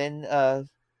 and then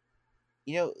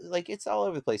you know, like it's all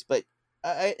over the place. But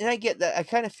I get that. I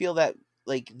kind of feel that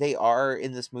like they are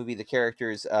in this movie. The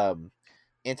characters,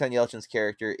 Anton Yelchin's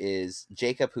character is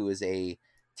Jacob, who is a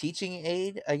teaching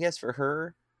aide, I guess, for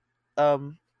her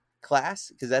class,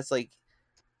 because that's like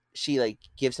she like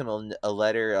gives him a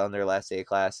letter on their last day of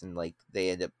class, and like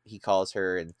he calls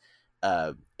her, and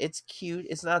It's cute.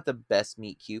 It's not the best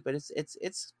meet cute, but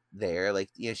it's there. Like,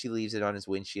 she leaves it on his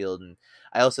windshield, and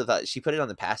I also thought she put it on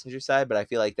the passenger side, but I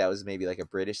feel like that was maybe like a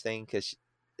British thing because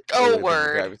Oh, the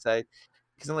word. driver's side.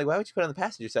 Because I'm like, why would you put it on the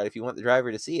passenger side if you want the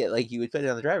driver to see it? Like, you would put it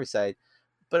on the driver's side.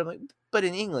 But I'm like, but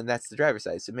in England, that's the driver's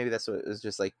side. So maybe that's what it was,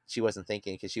 just like she wasn't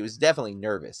thinking, because she was definitely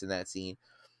nervous in that scene.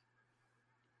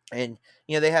 And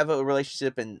they have a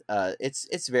relationship, and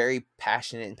it's very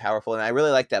passionate and powerful. And I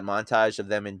really like that montage of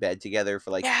them in bed together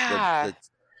for like Yeah.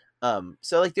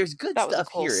 so like there's good That was a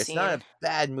stuff cool here. It's not a scene.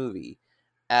 bad movie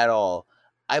at all.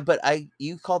 But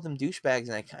you called them douchebags,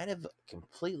 and I kind of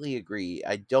completely agree.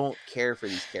 I don't care for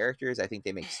these characters. I think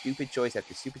they make stupid choice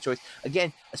after stupid choice.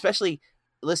 Again, especially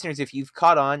listeners, if you've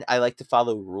caught on, I like to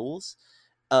follow rules.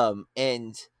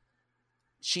 And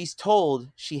she's told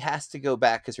she has to go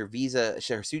back because her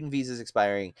student visa is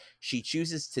expiring. She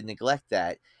chooses to neglect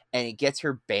that, and it gets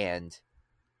her banned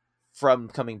from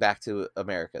coming back to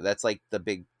America. That's like the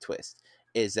big twist,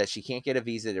 is that she can't get a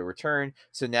visa to return.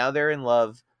 So now they're in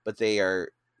love, but they are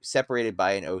separated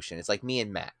by an ocean. It's like me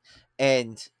and Matt.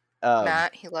 And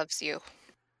Matt, he loves you.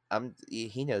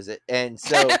 He knows it. And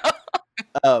so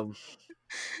that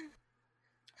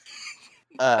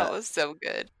was so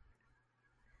good.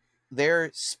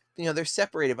 They're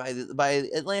separated by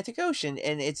Atlantic Ocean,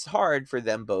 and it's hard for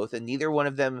them both, and neither one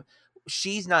of them,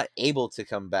 she's not able to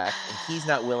come back, and he's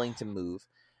not willing to move,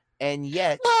 and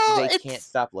yet they can't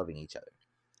stop loving each other.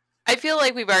 I feel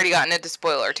like we've already gotten into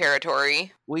spoiler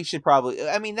territory. We should probably,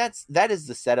 I mean, that is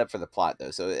the setup for the plot,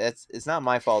 though, so it's not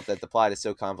my fault that the plot is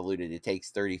so convoluted. It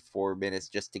takes 34 minutes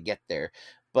just to get there,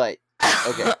 but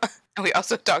okay. We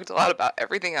also talked a lot about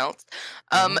everything else.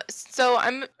 So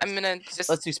I'm gonna just,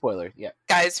 let's do spoiler. Yeah,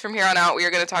 guys, from here on out we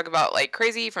are going to talk about Like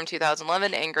Crazy from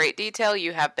 2011 in great detail.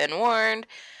 You have been warned.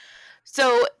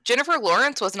 So Jennifer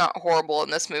Lawrence was not horrible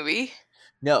in this movie.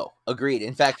 No, agreed.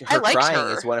 In fact, her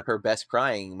crying is one of her best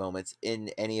crying moments in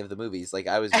any of the movies. Like,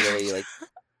 I was really like,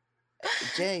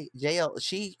 JL,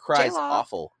 she cries J-Law.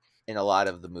 awful in a lot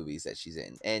of the movies that she's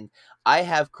in, and I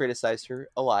have criticized her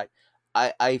a lot.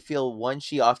 I feel, one,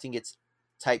 she often gets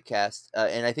typecast,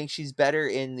 and I think she's better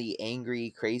in the angry,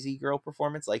 crazy girl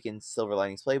performance, like in Silver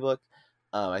Linings Playbook.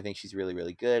 I think she's really,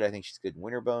 really good. I think she's good in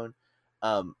Winterbone.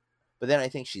 But then I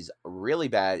think she's really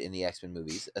bad in the X-Men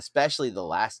movies, especially the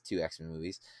last two X-Men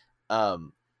movies.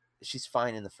 She's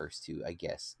fine in the first two, I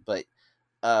guess. But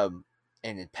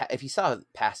if you saw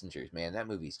Passengers, man, that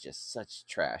movie's just such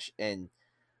trash. And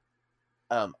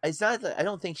it's not that I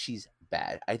don't think she's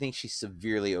bad. I think she's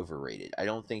severely overrated. I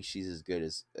don't think she's as good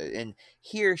as. And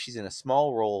here, she's in a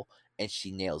small role, and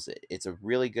she nails it. It's a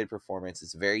really good performance.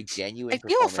 It's a very genuine. I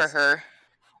feel for her.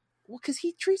 Well, because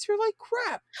he treats her like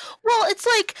crap. Well, it's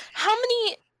like, how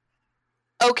many...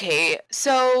 Okay,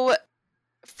 so,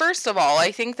 first of all,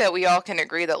 I think that we all can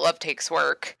agree that love takes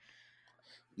work.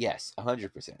 Yes,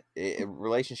 100%.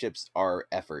 Relationships are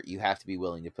effort. You have to be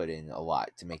willing to put in a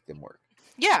lot to make them work.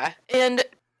 Yeah, and,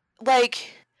 like,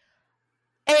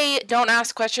 don't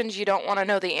ask questions you don't want to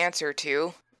know the answer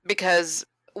to, because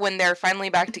when they're finally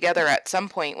back together at some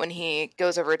point, when he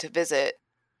goes over to visit,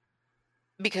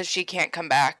 because she can't come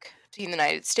back to the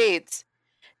United States,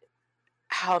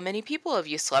 how many people have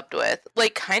you slept with?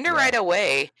 Like, kind of right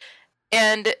away.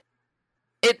 And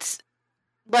it's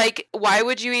like, why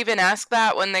would you even ask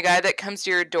that when the guy that comes to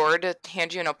your door to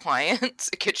hand you an appliance,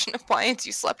 a kitchen appliance,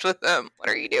 you slept with them? What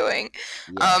are you doing?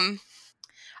 Yeah.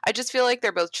 I just feel like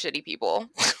they're both shitty people.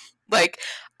 Like,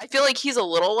 I feel like he's a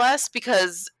little less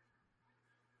because...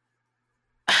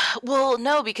 Well,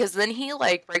 no, because then he,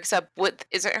 like, breaks up with...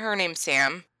 Isn't her name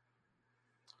Sam?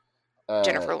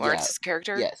 Jennifer Lawrence's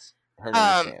character? Yes. Her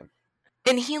name is Sam.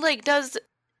 And he, like,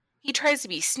 he tries to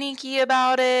be sneaky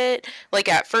about it. Like,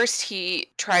 at first he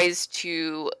tries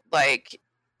to, like,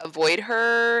 avoid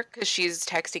her because she's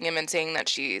texting him and saying that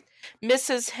she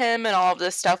misses him and all of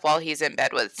this stuff while he's in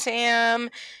bed with Sam.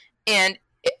 And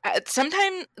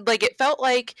sometimes, like, it felt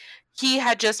like he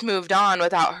had just moved on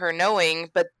without her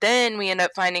knowing, but then we end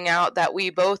up finding out that we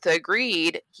both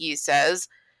agreed, he says,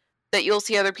 that you'll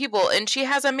see other people, and she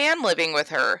has a man living with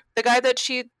her. The guy that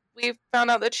we found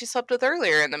out that she slept with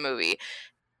earlier in the movie.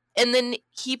 And then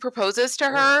he proposes to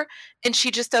her, and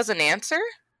she just doesn't answer?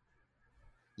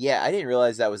 Yeah, I didn't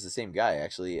realize that was the same guy,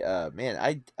 actually.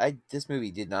 Man, this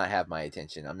movie did not have my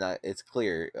attention. It's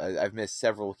clear. I've missed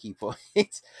several key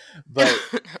points. But,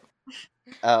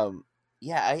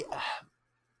 yeah,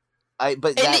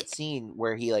 but that scene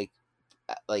where he,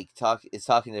 is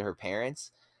talking to her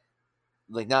parents,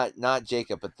 like, not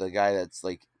Jacob, but the guy that's,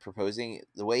 like, proposing,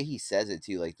 the way he says it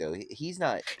too, like, though, he's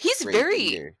not he's very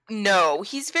either. No,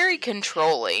 he's very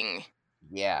controlling.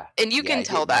 Yeah. And you Yeah, can I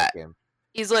tell did like that. him.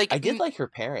 He's like, I did like her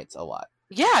parents a lot.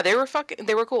 yeah, they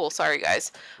were cool. Sorry,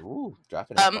 guys. Ooh,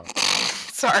 dropping F-bombs.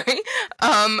 Sorry.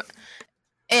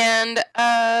 And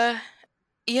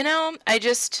you know,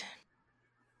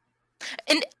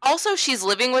 and also she's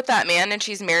living with that man and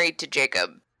she's married to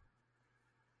Jacob.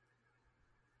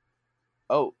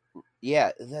 Oh,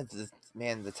 yeah,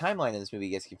 man, the timeline of this movie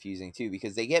gets confusing too,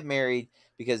 because they get married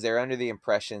because they're under the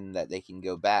impression that they can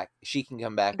go back. She can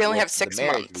come back They only with have 6 the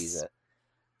marriage months. visa,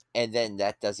 and then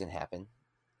that doesn't happen.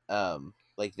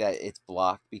 Like that, it's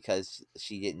blocked because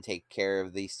she didn't take care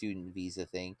of the student visa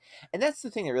thing, and that's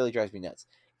the thing that really drives me nuts.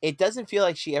 It doesn't feel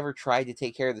like she ever tried to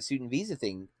take care of the student visa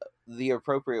thing the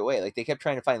appropriate way. Like they kept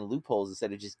trying to find loopholes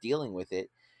instead of just dealing with it.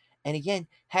 And again,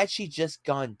 had she just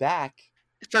gone back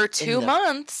For 2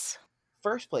 months.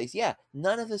 First place, yeah,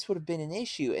 none of this would have been an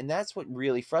issue, and that's what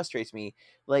really frustrates me.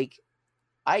 Like,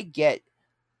 I get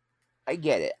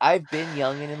it. I've been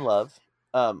young and in love.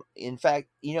 In fact,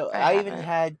 you know, I even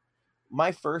had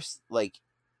my first like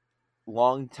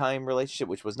long time relationship,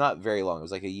 which was not very long. It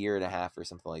was like a year and a half or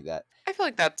something like that. I feel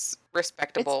like that's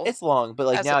respectable. It's long, but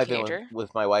like now I've teenager. been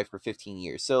with my wife for 15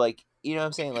 years. So like, you know what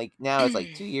I'm saying? Like now it's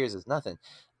like 2 years is nothing.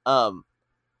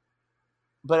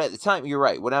 But at the time, you're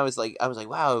right. When I was like,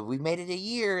 wow, we made it a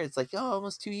year. It's like, oh,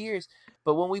 almost 2 years.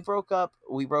 But when we broke up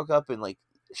and like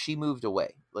she moved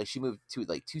away. Like she moved to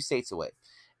like 2 states away.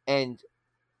 And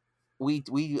we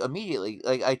immediately,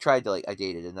 like, I tried to, like, I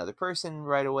dated another person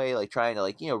right away, like trying to,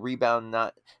 like, you know, rebound,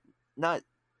 not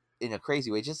in a crazy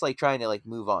way, just like trying to like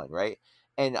move on, right?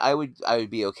 And I would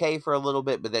be okay for a little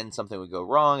bit, but then something would go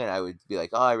wrong and I would be like,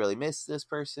 oh, I really miss this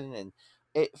person. And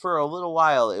it, for a little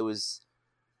while, it was,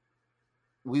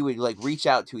 we would like reach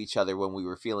out to each other when we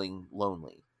were feeling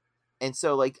lonely. And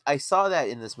so like I saw that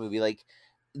in this movie, like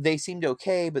they seemed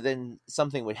okay, but then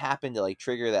something would happen to like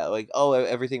trigger that, like, oh,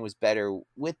 everything was better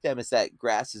with them. It's that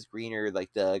grass is greener, like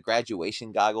the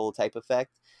graduation goggle type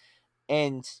effect.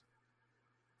 And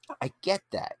I get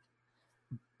that.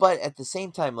 But at the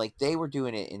same time, like they were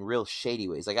doing it in real shady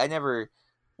ways. Like I never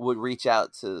would reach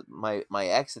out to my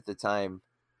ex at the time.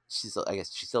 I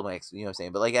guess she's still my ex, you know what I'm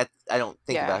saying? But like I don't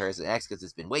think about her as an ex because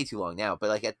it's been way too long now. But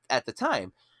like at the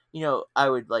time, you know, I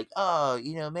would like, oh,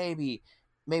 you know, maybe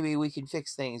we can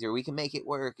fix things or we can make it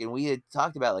work. And we had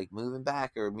talked about like moving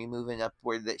back or me moving up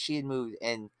where that she had moved.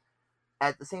 And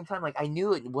at the same time, like I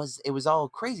knew it was all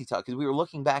crazy talk because we were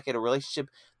looking back at a relationship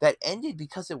that ended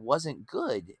because it wasn't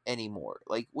good anymore.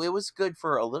 Like it was good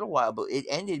for a little while, but it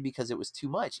ended because it was too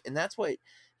much. And that's what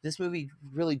this movie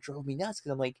really drove me nuts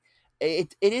because I'm like,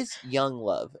 it is young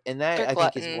love, and that I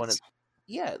think is one of,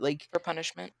 like for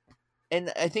punishment.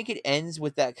 And I think it ends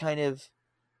with that kind of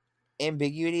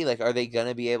ambiguity. Like, are they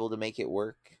gonna be able to make it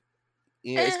work?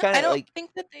 You know, it's kind of like, I don't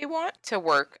think that they want to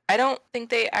work. I don't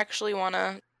think they actually want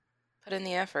to put in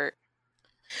the effort.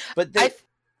 But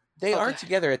they are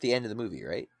together at the end of the movie,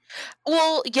 right?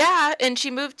 Well, yeah, and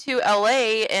she moved to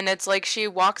LA, and it's like she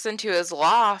walks into his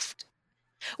loft.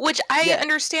 Which I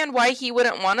understand why he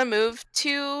wouldn't want to move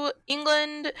to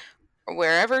England or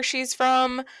wherever she's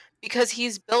from, because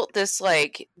he's built this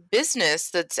like business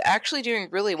that's actually doing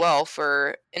really well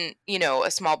for,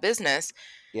 a small business.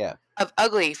 Yeah. Of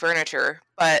ugly furniture,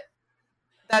 but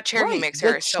that chair he makes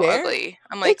her is so ugly.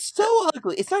 I'm like, it's so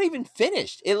ugly. It's not even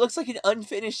finished. It looks like an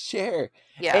unfinished chair.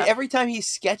 Yeah. And every time he's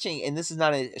sketching, and this is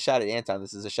not a shot at Anton,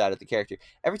 this is a shot at the character.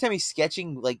 Every time he's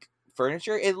sketching like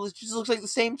furniture, it just looks like the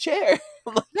same chair.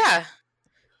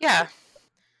 Yeah.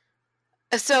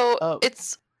 So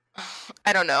it's,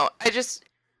 I don't know.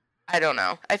 I don't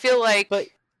know. I feel like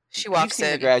she walks in.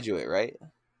 You've seen The Graduate, right?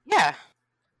 Yeah.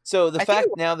 So the fact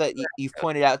now that you've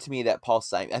pointed out to me that Paul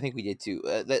Simon, I think we did too,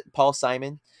 that Paul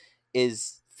Simon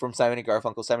is from Simon and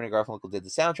Garfunkel. Simon and Garfunkel did the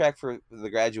soundtrack for The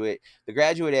Graduate. The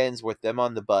Graduate ends with them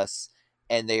on the bus,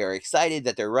 and they are excited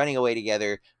that they're running away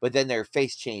together, but then their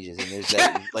face changes, and there's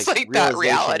that like that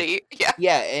reality.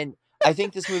 Yeah, and I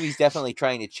think this movie's definitely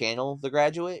trying to channel The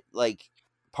Graduate, like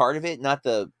part of it, not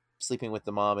the sleeping with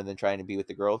the mom and then trying to be with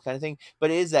the girl kind of thing, but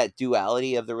it is that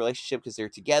duality of the relationship because they're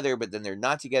together, but then they're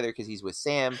not together because he's with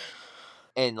Sam.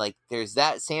 And like there's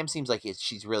that Sam seems like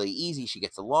she's really easy, she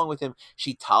gets along with him,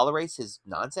 she tolerates his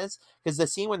nonsense, because the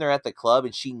scene when they're at the club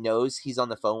and she knows he's on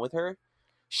the phone with her,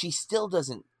 she still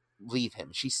doesn't leave him,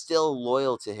 she's still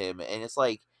loyal to him. And it's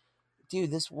like,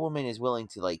 dude, this woman is willing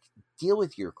to like deal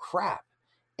with your crap,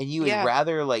 and you would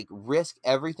rather like risk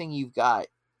everything you've got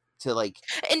to like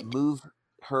move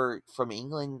her from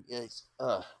England.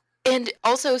 And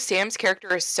also Sam's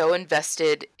character is so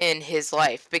invested in his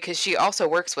life because she also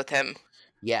works with him.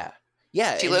 Yeah.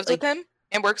 She lives with him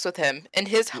and works with him, and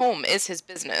his home is his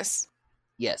business.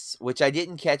 Yes, which I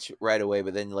didn't catch right away,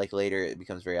 but then like later it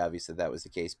becomes very obvious that that was the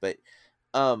case. But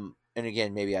and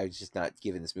again, maybe I was just not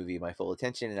giving this movie my full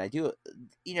attention, and I do,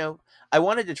 I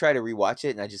wanted to try to rewatch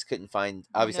it, and I just couldn't find.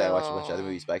 Obviously, I watched a bunch of other No.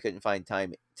 movies, but I couldn't find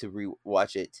time to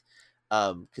rewatch it.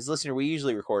 Because listener, we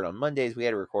usually record on Mondays. We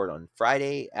had to record on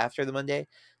Friday after the Monday,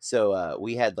 so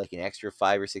we had like an extra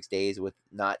 5 or 6 days with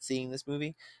not seeing this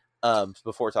movie,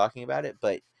 before talking about it.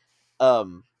 But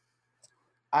um,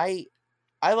 I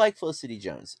I like Felicity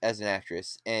Jones as an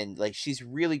actress, and like she's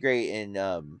really great in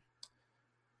When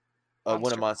a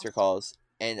Monster Monster Calls. Calls,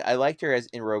 and I liked her as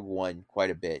in Rogue One quite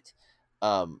a bit.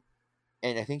 Um,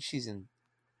 and I think she's in.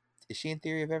 Is she in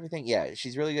Theory of Everything? Yeah,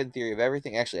 she's really good in Theory of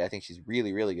Everything. Actually, I think she's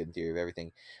really, really good in Theory of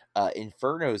Everything.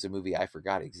 Inferno is a movie I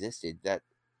forgot existed. That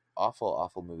awful,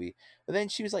 awful movie. But then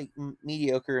she was like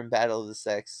mediocre in Battle of the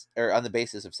Sex, or On the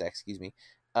Basis of Sex. Excuse me.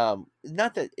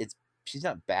 Not that she's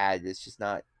not bad. It's just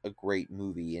not a great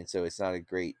movie, and so it's not a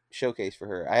great showcase for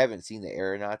her. I haven't seen The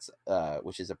Aeronauts,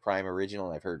 which is a Prime original,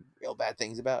 and I've heard real bad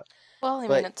things about. Well, I mean,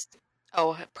 But it's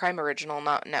Prime original,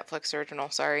 not Netflix original.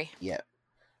 Sorry. yeah,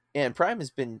 and Prime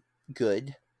has been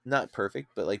good, not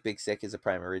perfect, but like Big Sick is a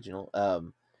Prime original.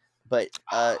 But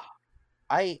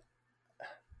I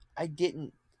I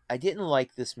didn't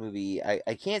like this movie.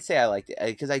 I can't say I liked it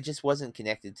because I just wasn't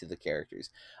connected to the characters.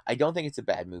 I don't think it's a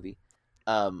bad movie.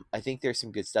 I think there's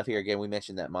some good stuff here. Again, we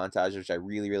mentioned that montage, which I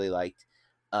really, really liked.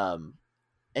 And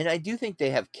I do think they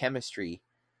have chemistry,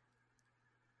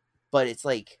 but it's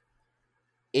like,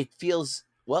 it feels,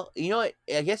 well, you know what?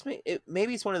 I guess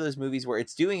maybe it's one of those movies where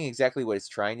it's doing exactly what it's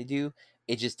trying to do.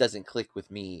 It just doesn't click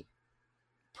with me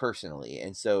personally.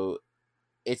 And so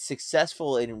it's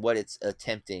successful in what it's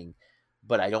attempting,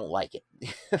 but I don't like it.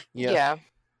 Yeah.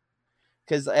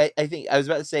 Because I think I was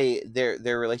about to say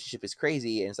their relationship is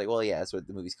crazy, and it's like, well, yeah, that's what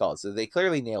the movie's called. So they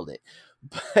clearly nailed it.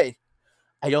 But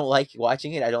I don't like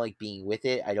watching it. I don't like being with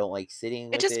it. I don't like sitting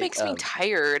with It just it. makes me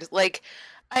tired. Like,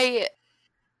 I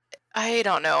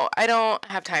don't know. I don't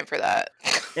have time for that.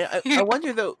 I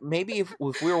wonder though, maybe if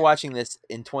we were watching this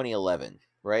in 2011,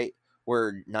 right?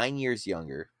 We're 9 years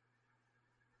younger.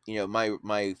 My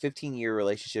 15-year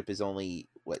relationship is only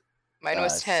what, Mine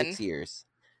was 10. 6 years.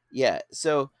 Yeah,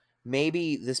 so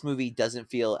maybe this movie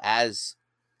doesn't feel as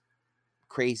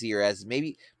crazy, or as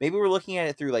maybe we're looking at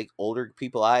it through like older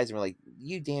people eyes, and we're like,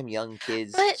 you damn young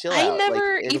kids, But chill I out.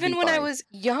 never, Like, it'll even be when I fine. was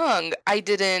young,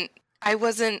 I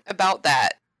wasn't about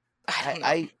that. I don't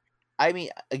know. I mean,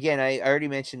 again, I already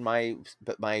mentioned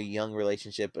my young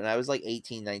relationship, and I was like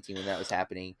 18, 19 when that was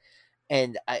happening,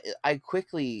 and I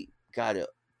quickly got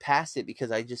past it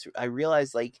because I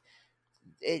realized like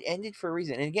it ended for a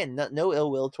reason. And again, no ill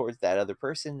will towards that other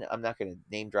person. I'm not going to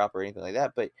name drop or anything like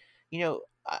that, but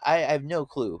I have no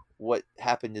clue what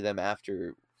happened to them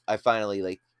after I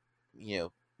finally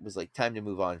was like, time to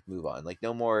move on. Like,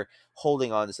 no more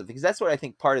holding on to something, because that's what I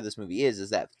think part of this movie is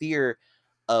that fear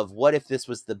of what if this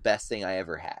was the best thing I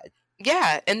ever had.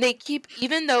 Yeah, and they keep,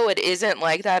 even though it isn't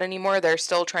like that anymore, they're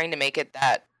still trying to make it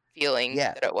that feeling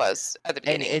that it was at the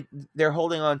beginning. And they're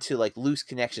holding on to like loose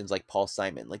connections, like Paul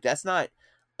Simon. Like, that's not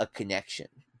a connection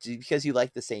because you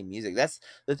like the same music. That's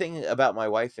the thing about my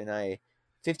wife and I.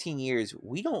 15 years,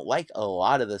 we don't like a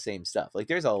lot of the same stuff. Like,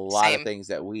 there's a lot of things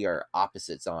that we are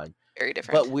opposites on. Very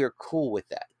different. But we're cool with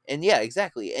that. And yeah,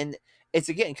 exactly. And it's,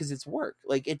 again, because it's work.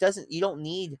 Like, you don't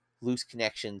need loose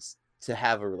connections to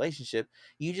have a relationship.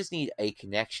 You just need a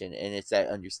connection. And it's that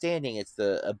understanding. It's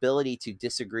the ability to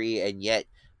disagree and yet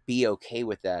be okay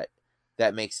with that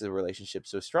makes the relationship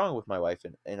so strong with my wife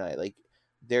and I. Like,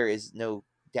 there is no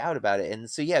doubt about it. And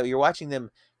so, yeah, you're watching them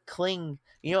cling.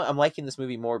 I'm liking this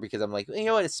movie more because I'm like, you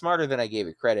know what, it's smarter than I gave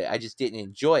it credit. I just didn't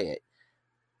enjoy it.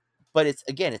 But it's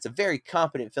a very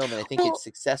competent film, and I think it's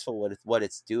successful with what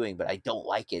it's doing, but I don't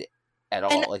like it at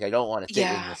all. Like, I don't want to sit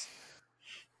in this.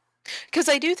 Because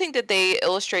I do think that they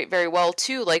illustrate very well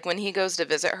too, like when he goes to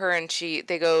visit her and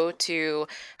they go to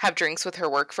have drinks with her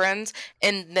work friends,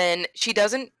 and then she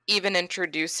doesn't even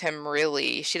introduce him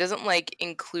really. She doesn't like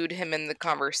include him in the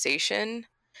conversation.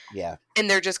 Yeah. And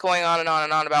they're just going on and on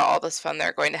and on about all this fun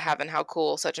they're going to have and how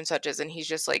cool such and such is, and he's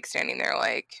just like standing there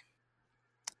like,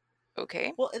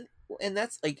 okay. Well, and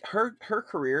that's like her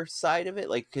career side of it,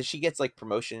 like, because she gets like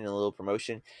promotion and a little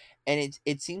promotion, and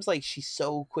it seems like she's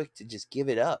so quick to just give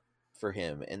it up for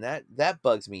him, and that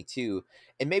bugs me too.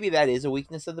 And maybe that is a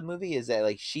weakness of the movie, is that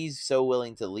like she's so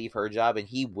willing to leave her job and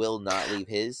he will not leave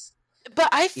his. But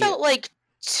I felt like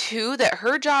too that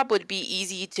her job would be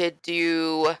easy to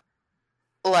do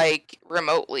like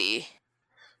remotely,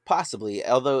 possibly,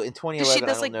 although in 2011 she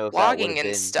does, I don't know if blogging that would have and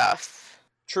been stuff.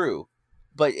 true.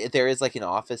 but there is like an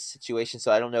office situation,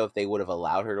 so I don't know if they would have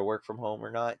allowed her to work from home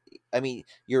or not. I mean,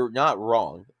 you're not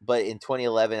wrong, but in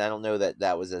 2011, I don't know that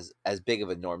that was as big of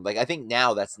a norm. Like, I think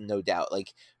now that's no doubt.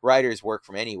 Like, writers work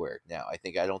from anywhere now. I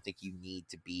don't think you need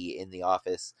to be in the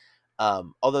office.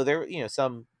 Although there,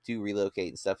 some do relocate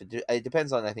and stuff. It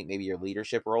depends on, I think, maybe your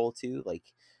leadership role too. Like,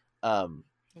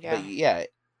 but yeah,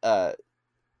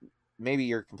 maybe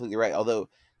you're completely right. Although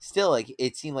still, like,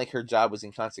 it seemed like her job was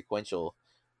inconsequential.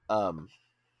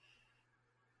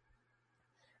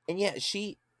 And yeah,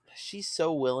 she's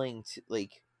so willing to,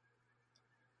 like,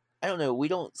 I don't know, we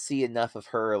don't see enough of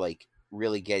her, like,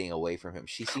 really getting away from him.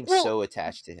 She seems so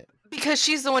attached to him. Because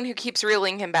she's the one who keeps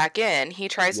reeling him back in. He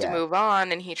tries to move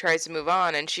on, and he tries to move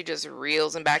on, and she just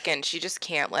reels him back in. She just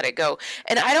can't let it go.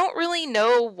 And I don't really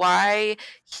know why.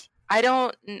 I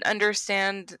don't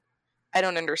understand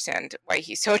why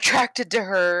he's so attracted to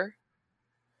her.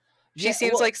 She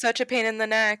seems like such a pain in the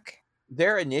neck.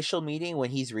 Their initial meeting, when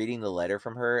he's reading the letter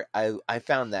from her, I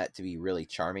found that to be really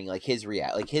charming. Like,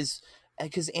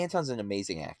 because Anton's an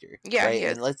amazing actor. Yeah, right? He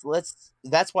is. And let's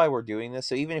that's why we're doing this.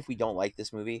 So even if we don't like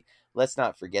this movie, let's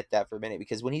not forget that for a minute,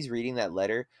 because when he's reading that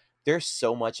letter, there's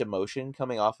so much emotion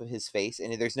coming off of his face,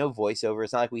 and there's no voiceover.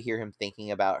 It's not like we hear him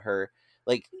thinking about her.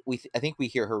 Like, I think we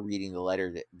hear her reading the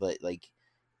letter, but like,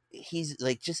 he's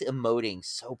like just emoting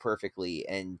so perfectly,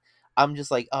 and I'm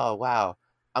just like, oh wow,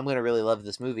 I'm gonna really love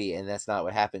this movie. And that's not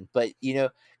what happened. But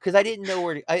because I didn't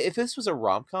know if this was a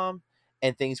rom-com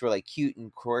and things were like cute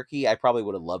and quirky, I probably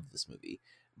would have loved this movie.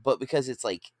 But because it's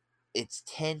like, it's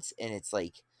tense, and it's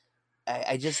like,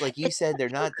 I just, like you said,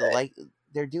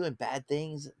 they're doing bad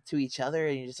things to each other,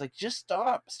 and you're just like, just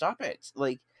stop it.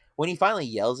 Like, when he finally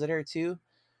yells at her too,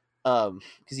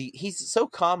 because he's so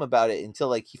calm about it until,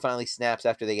 like, he finally snaps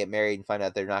after they get married and find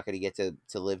out they're not going to get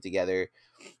to live together,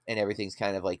 and everything's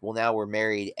kind of like, well, now we're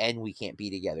married and we can't be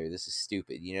together. This is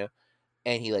stupid,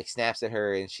 and he, like, snaps at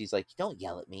her, and she's like, don't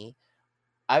yell at me.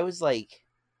 I was like,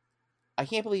 I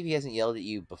can't believe he hasn't yelled at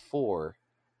you before.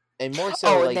 And more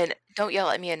so, and then don't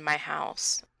yell at me in my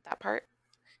house. That part.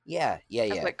 Yeah. I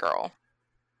was like, girl.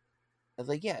 I was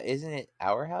like, yeah, isn't it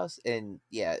our house? And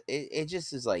yeah, it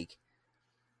just is like,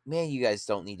 man, you guys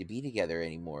don't need to be together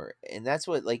anymore. And that's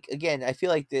what, like, again, I feel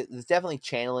like there's definitely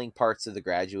channeling parts of The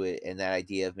Graduate, and that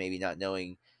idea of maybe not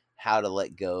knowing how to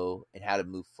let go and how to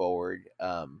move forward.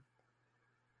 And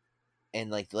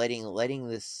like letting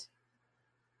this,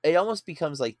 it almost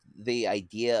becomes like the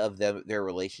idea of their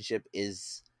relationship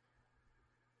is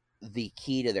the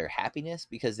key to their happiness,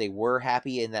 because they were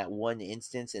happy in that one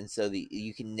instance, and so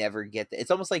you can never get that.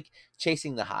 It's almost like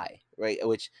chasing the high, right?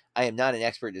 Which I am not an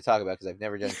expert to talk about because I've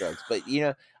never done drugs, but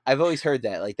I've always heard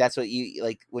that, like, that's what you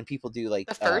like when people do, like,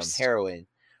 heroin.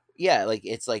 Yeah, like,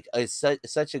 it's like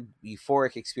such a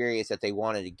euphoric experience that they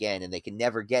want it again, and they can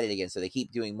never get it again, so they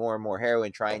keep doing more and more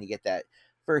heroin, trying to get that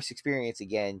first experience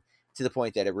again, to the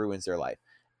point that it ruins their life.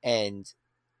 And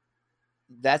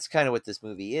that's kind of what this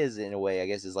movie is, in a way, I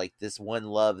guess, is like this one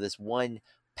love, this one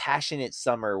passionate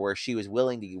summer where she was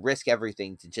willing to risk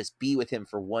everything to just be with him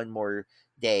for one more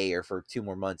day, or for 2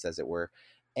 more months, as it were.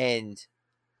 And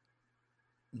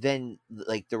then,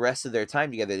 like, the rest of their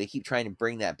time together, they keep trying to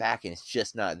bring that back, and it's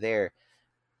just not there.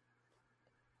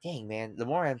 Dang, man, the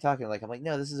more I'm talking, like, I'm like,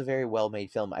 no, this is a very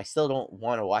well-made film. I still don't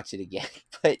want to watch it again,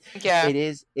 but yeah,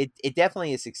 it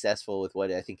definitely is successful with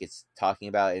what I think it's talking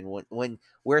about. And when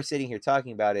we're sitting here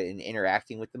talking about it and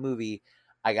interacting with the movie,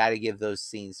 I got to give those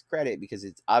scenes credit, because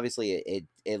it's obviously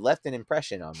it left an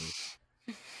impression on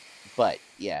me. But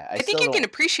yeah, I think you can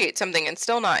appreciate something and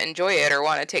still not enjoy it or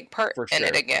want to take part in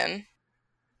it again.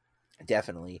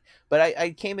 Definitely. But I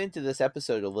came into this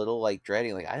episode a little, like,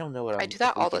 dreading, like, I don't know what I do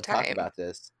that all the time. Talk about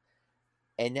this.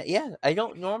 And yeah, I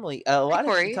don't normally, a lot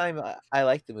of the time I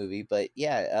like the movie, but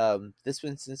yeah, this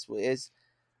instance is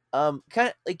kind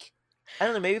of like, I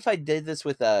don't know, maybe if I did this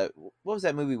with what was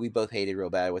that movie we both hated real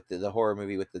bad, with the horror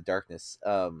movie with the darkness,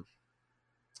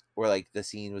 where, like, the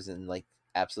scene was in, like,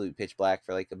 absolute pitch black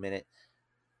for, like, a minute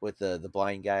with the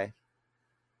blind guy.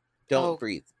 Don't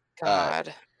Breathe.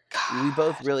 God. We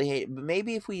both really hate it, but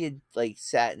maybe if we had, like,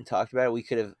 sat and talked about it, we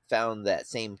could have found that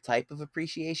same type of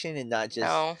appreciation, and not just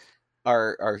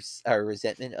our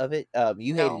resentment of it.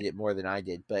 You hated it more than I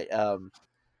did, but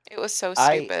it was so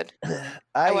stupid.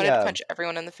 I wanted to punch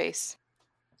everyone in the face.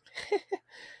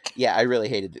 Yeah, I really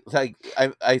hated it. Like,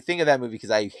 I think of that movie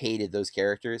because I hated those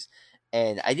characters,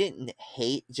 and I didn't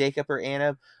hate Jacob or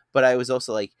Anna, but I was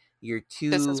also like, you're too,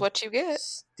 this is what you get,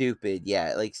 stupid.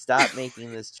 Yeah, like, stop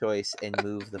making this choice and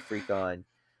move the freak on.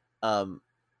 And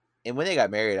when they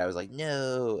got married, I was like,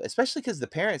 no, especially because the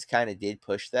parents kind of did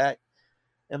push that.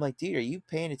 And I'm like, dude, are you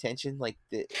paying attention? Like,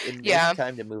 it may be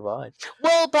time to move on.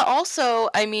 Well, but also,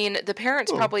 I mean, the parents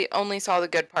probably only saw the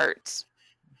good parts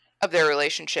of their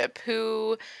relationship.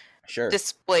 Who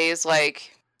displays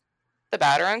like the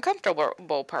bad or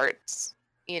uncomfortable parts?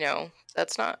 You know,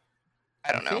 that's not.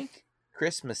 I don't know. Think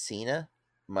Chris Messina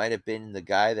might have been the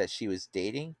guy that she was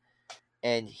dating,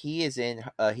 and he is in.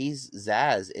 He's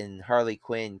Zaz in Harley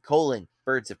Quinn: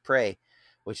 Birds of Prey,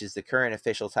 which is the current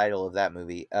official title of that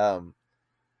movie.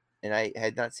 And I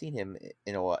had not seen him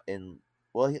in a while.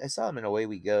 Well, I saw him in Away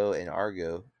We Go and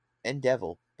Argo and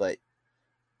Devil, but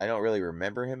I don't really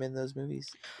remember him in those movies.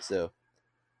 So,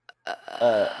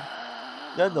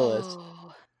 nonetheless,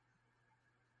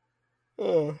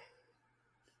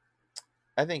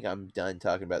 I think I'm done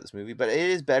talking about this movie, but it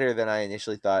is better than I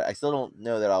initially thought. I still don't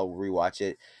know that I'll rewatch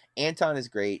it. Anton is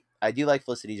great. I do like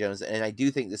Felicity Jones, and I do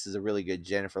think this is a really good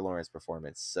Jennifer Lawrence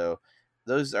performance. So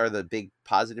those are the big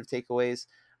positive takeaways.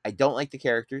 I don't like the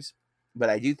characters, but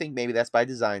I do think maybe that's by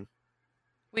design.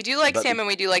 We do like Sam and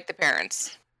we do like the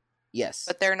parents. Yes.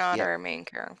 But they're not our main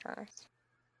characters.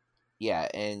 Yeah,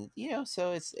 and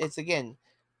so it's again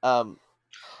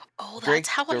that's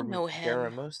how I know him.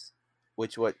 Ramos.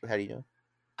 How do you know?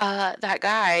 That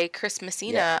guy, Chris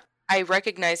Messina, I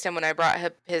recognized him when I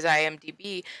brought his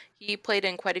IMDb. He played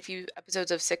in quite a few episodes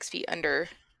of 6 Feet Under.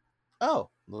 Oh,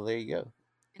 well, there you go.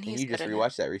 And you just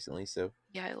rewatched that recently, so.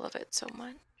 Yeah, I love it so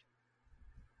much.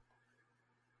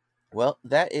 Well,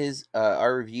 that is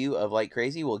our review of Like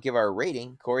Crazy. We'll give our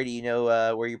rating. Corey, do you know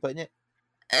where you're putting it?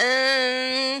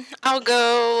 I'll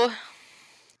go.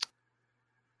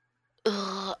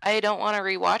 I don't want to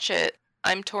rewatch it.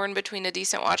 I'm torn between a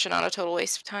decent watch and not a total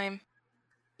waste of time.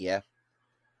 Yeah.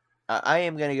 I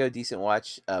am going to go decent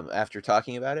watch after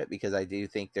talking about it, because I do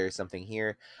think there's something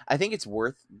here. I think it's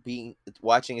worth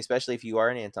watching, especially if you are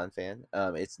an Anton fan.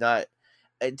 It's not...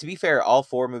 to be fair, all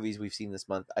 4 movies we've seen this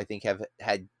month, I think, have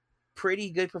had pretty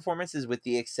good performances, with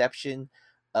the exception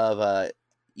of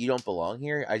You Don't Belong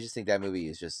Here. I just think that movie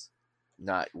is just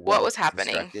not what was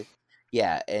happening.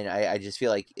 Yeah, and I just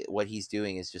feel like what he's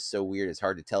doing is just so weird. It's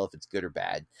hard to tell if it's good or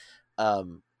bad.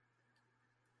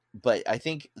 But I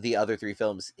think the other 3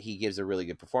 films, he gives a really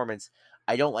good performance.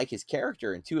 I don't like his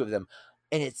character in 2 of them.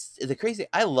 And it's the crazy.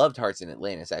 I loved Hearts in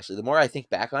Atlantis, actually. The more I think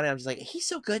back on it, I'm just like, he's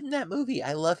so good in that movie.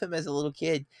 I love him as a little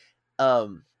kid.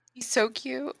 He's so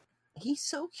cute. He's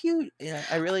so cute. Yeah,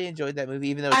 I really enjoyed that movie,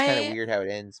 even though it's kind of weird how it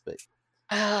ends. But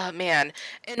oh man!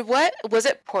 And what was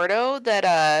it, Porto,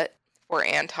 that for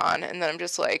Anton? And then I'm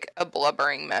just like a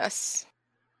blubbering mess.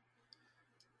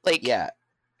 Like, yeah.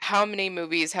 How many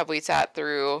movies have we sat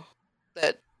through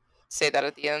that say that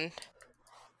at the end?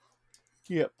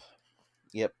 Yep.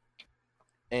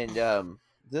 And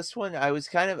this one, I was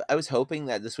hoping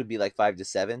that this would be like 5 to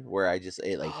 7, where it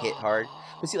hit hard.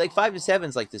 But see, like 5 to 7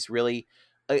 is like this really,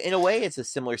 in a way, it's a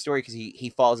similar story, because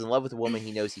he falls in love with a woman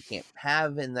he knows he can't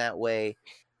have in that way,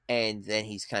 and then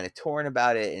he's kind of torn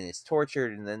about it, and it's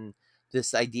tortured, and then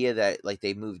this idea that like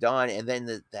they moved on, and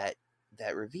then that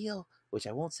reveal, which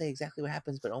I won't say exactly what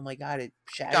happens, but oh my god, it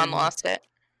shattered. John lost it.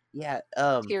 Yeah.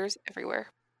 Tears everywhere.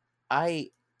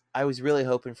 I was really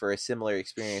hoping for a similar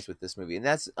experience with this movie, and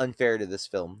that's unfair to this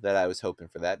film that I was hoping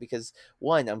for that, because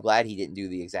one, I'm glad he didn't do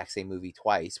the exact same movie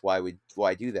twice. Why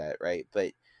do that, right?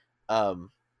 But I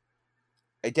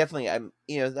definitely,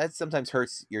 that sometimes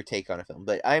hurts your take on a film,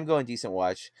 but I'm going decent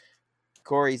watch.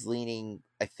 Corey's leaning,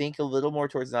 I think, a little more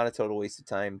towards not a total waste of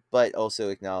time, but also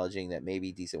acknowledging that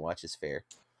maybe decent watch is fair.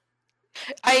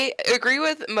 I agree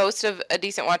with most of a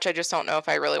decent watch. I just don't know if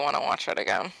I really want to watch it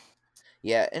again.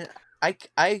 Yeah, and I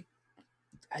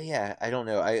don't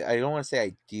know. I don't want to say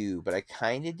I do, but I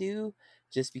kind of do,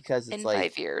 just because it's in like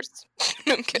 5 years.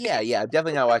 I'm kidding. Yeah, I'm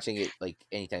definitely not watching it like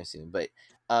anytime soon. But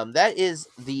that is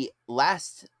the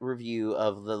last review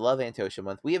of the Love Antosha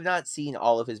month. We have not seen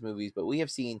all of his movies, but we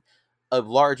have seen a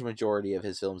large majority of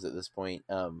his films at this point.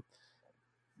 A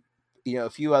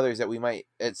few others that we might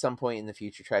at some point in the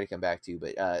future try to come back to.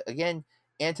 But again,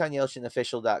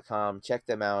 AntonYelchinOfficial.com. Check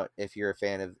them out if you're a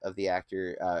fan of the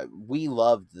actor. We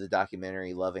loved the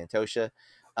documentary Love Antosha.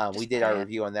 We did our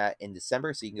review on that in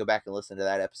December, so you can go back and listen to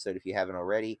that episode if you haven't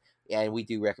already. And we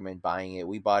do recommend buying it.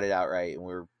 We bought it outright, and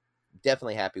we're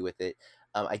definitely happy with it.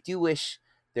 I do wish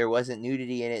there wasn't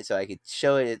nudity in it, so I could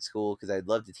show it at school, because I'd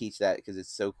love to teach that, because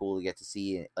it's so cool to get to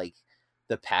see like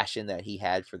the passion that he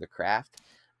had for the craft.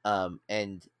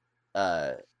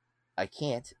 I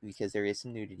can't, because there is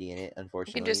some nudity in it,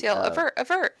 unfortunately. You can just yell,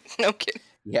 avert. No kidding.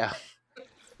 Yeah.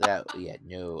 No.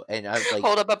 And I like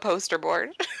hold up a poster board.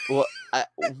 Well,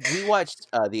 we watched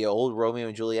the old Romeo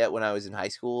and Juliet when I was in high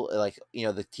school. Like,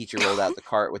 the teacher rolled out the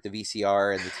cart with the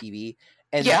VCR and the TV,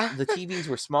 And Yeah. the TVs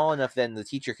were small enough then the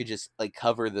teacher could just like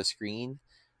cover the screen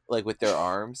like with their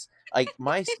arms. Like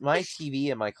my TV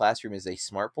in my classroom is a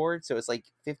smart board, so it's like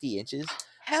 50 inches.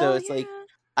 Hell So it's yeah. like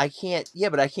I can't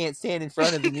stand in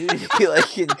front of the nudity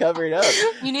like and cover it up.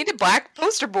 You need a black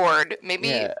poster board. Maybe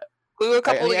Yeah. glue a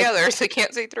couple together so you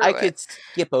can't see through it. I could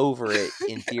skip over it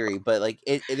in theory, but like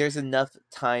there's enough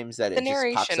times that it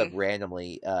just pops up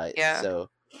randomly. So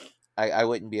I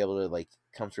wouldn't be able to like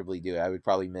comfortably do it. I would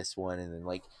probably miss one, and then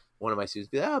like one of my students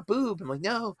be like, boob. I'm like,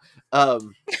 no.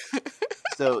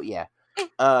 So yeah,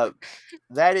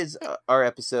 that is our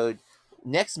episode.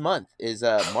 Next month is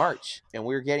March, and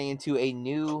we're getting into a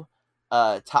new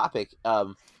topic.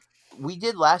 We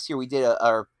did last year. We did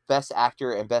our Best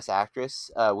Actor and Best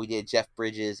Actress. We did Jeff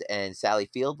Bridges and Sally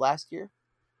Field last year.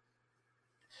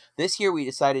 This year we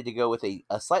decided to go with a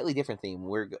slightly different theme.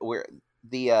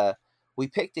 We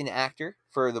picked an actor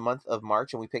for the month of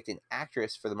March, and we picked an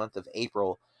actress for the month of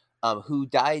April, who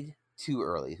died too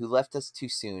early, who left us too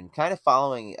soon. Kind of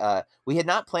following, we had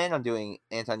not planned on doing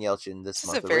Anton Yelchin this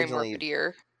month. It's a very morbid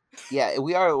year. Yeah,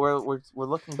 we are. We're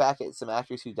looking back at some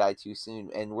actors who died too soon,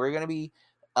 and we're going to be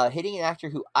hitting an actor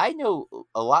who I know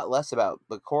a lot less about,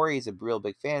 but Corey is a real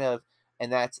big fan of,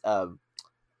 and that's oh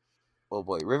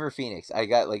boy, River Phoenix. I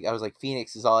was like,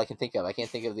 Phoenix is all I can think of. I can't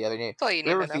think of the other name. That's all you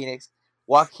need River to know. Phoenix,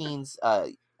 Joaquin's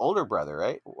older brother,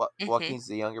 right? Joaquin's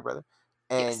the younger brother,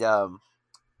 and Yes.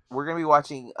 We're gonna be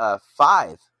watching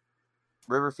 5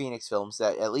 River Phoenix films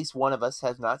that at least one of us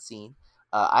has not seen.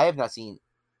 I have not seen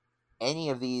any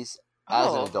of these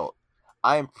as an adult.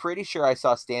 I am pretty sure I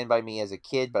saw Stand By Me as a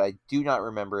kid, but I do not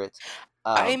remember it.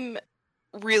 I'm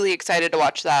really excited to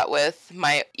watch that with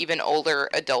my even older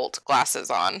adult glasses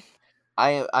on.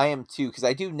 I am too, because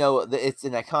I do know that it's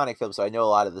an iconic film, so I know a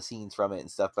lot of the scenes from it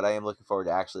and stuff. But I am looking forward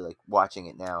to actually like watching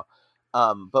it now.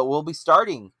 But we'll be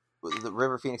starting the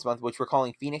River Phoenix month, which we're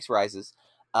calling Phoenix Rises,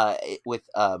 with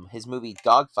his movie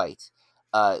Dogfight.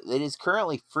 It is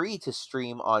currently free to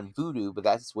stream on Vudu, but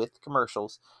that's with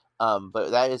commercials. But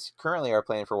that is currently our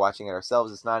plan for watching it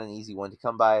ourselves. It's not an easy one to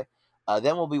come by.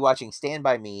 Then we'll be watching Stand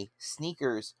By Me,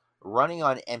 Sneakers, Running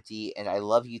on Empty, and I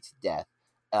Love You to Death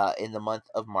in the month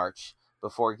of March,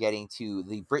 before getting to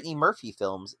the Brittany Murphy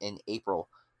films in April.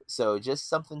 So just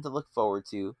something to look forward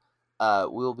to.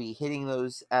 We'll be hitting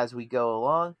those as we go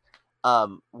along.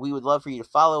 We would love for you to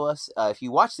follow us. If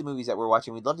you watch the movies that we're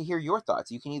watching, we'd love to hear your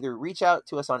thoughts. You can either reach out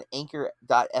to us on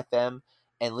anchor.fm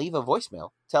and leave a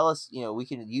voicemail. Tell us, we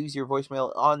can use your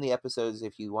voicemail on the episodes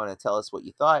if you want to tell us what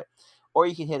you thought. Or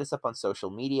you can hit us up on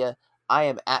social media. I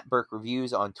am at Burke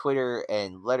Reviews on Twitter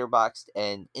and Letterboxd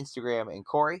and Instagram. And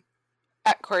Corey?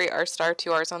 At Corey R Star,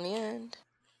 2 R's on the end.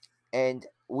 And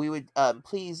we would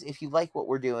please, if you like what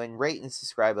we're doing, rate and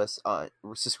subscribe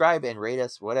and rate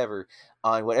us, whatever,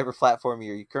 on whatever platform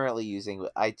you're currently using,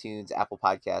 iTunes, Apple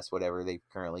Podcasts, whatever they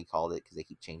currently called it, because they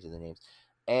keep changing the names.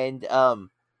 And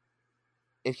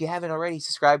if you haven't already,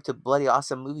 subscribe to Bloody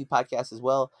Awesome Movie Podcast as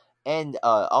well, and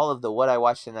all of the What I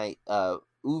Watched Tonight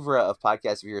oeuvre of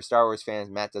podcasts. If you're a Star Wars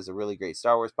fan, Matt does a really great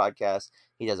Star Wars podcast.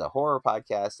 He does a horror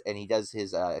podcast, and he does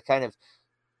his kind of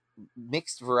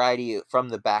mixed variety From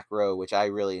the Back Row, which I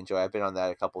really enjoy. I've been on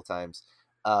that a couple times.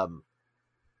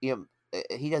 He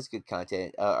does good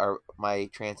content. My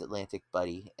transatlantic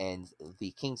buddy and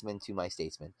the Kingsman to my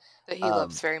statesman, that he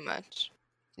loves very much.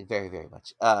 Very, very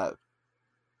much.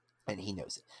 And he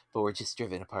knows it, but we're just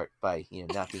driven apart by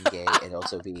not being gay and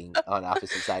also being on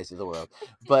opposite sides of the world.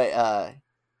 But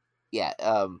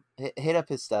hit up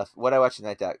his stuff. What I Watch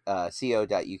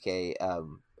Tonight.co.uk.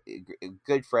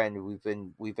 Good friend. We've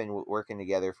been working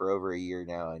together for over a year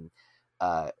now, and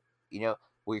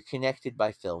we're connected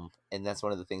by film, and that's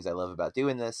one of the things I love about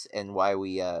doing this, and why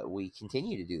we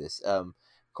continue to do this.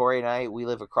 Corey and I, we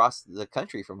live across the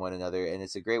country from one another, and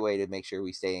it's a great way to make sure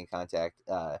we stay in contact.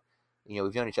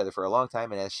 We've known each other for a long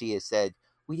time, and as she has said,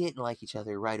 we didn't like each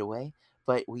other right away,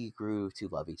 but we grew to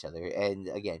love each other. And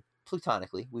again,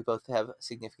 platonically, we both have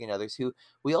significant others who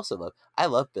we also love. I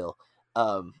love Bill,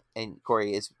 and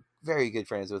Corey is very good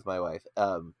friends with my wife.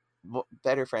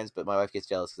 Better friends, but my wife gets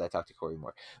jealous because I talk to Corey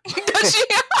more.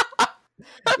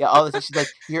 Yeah, all the time she's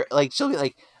like, she'll be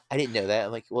like, I didn't know that.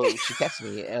 I'm like, well, she texts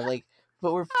me, and I'm like,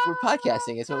 but we're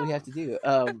podcasting. It's what we have to do.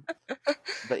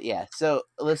 But yeah, so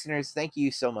listeners, thank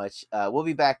you so much. We'll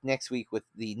be back next week with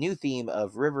the new theme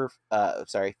of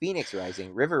Phoenix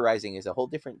Rising. River Rising is a whole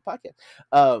different podcast.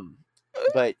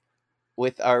 But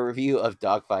with our review of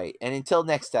Dogfight. And until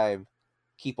next time,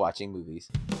 keep watching movies.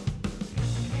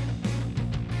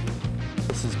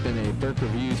 This has been a Burke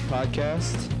Reviews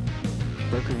podcast.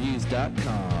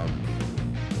 BurkeReviews.com.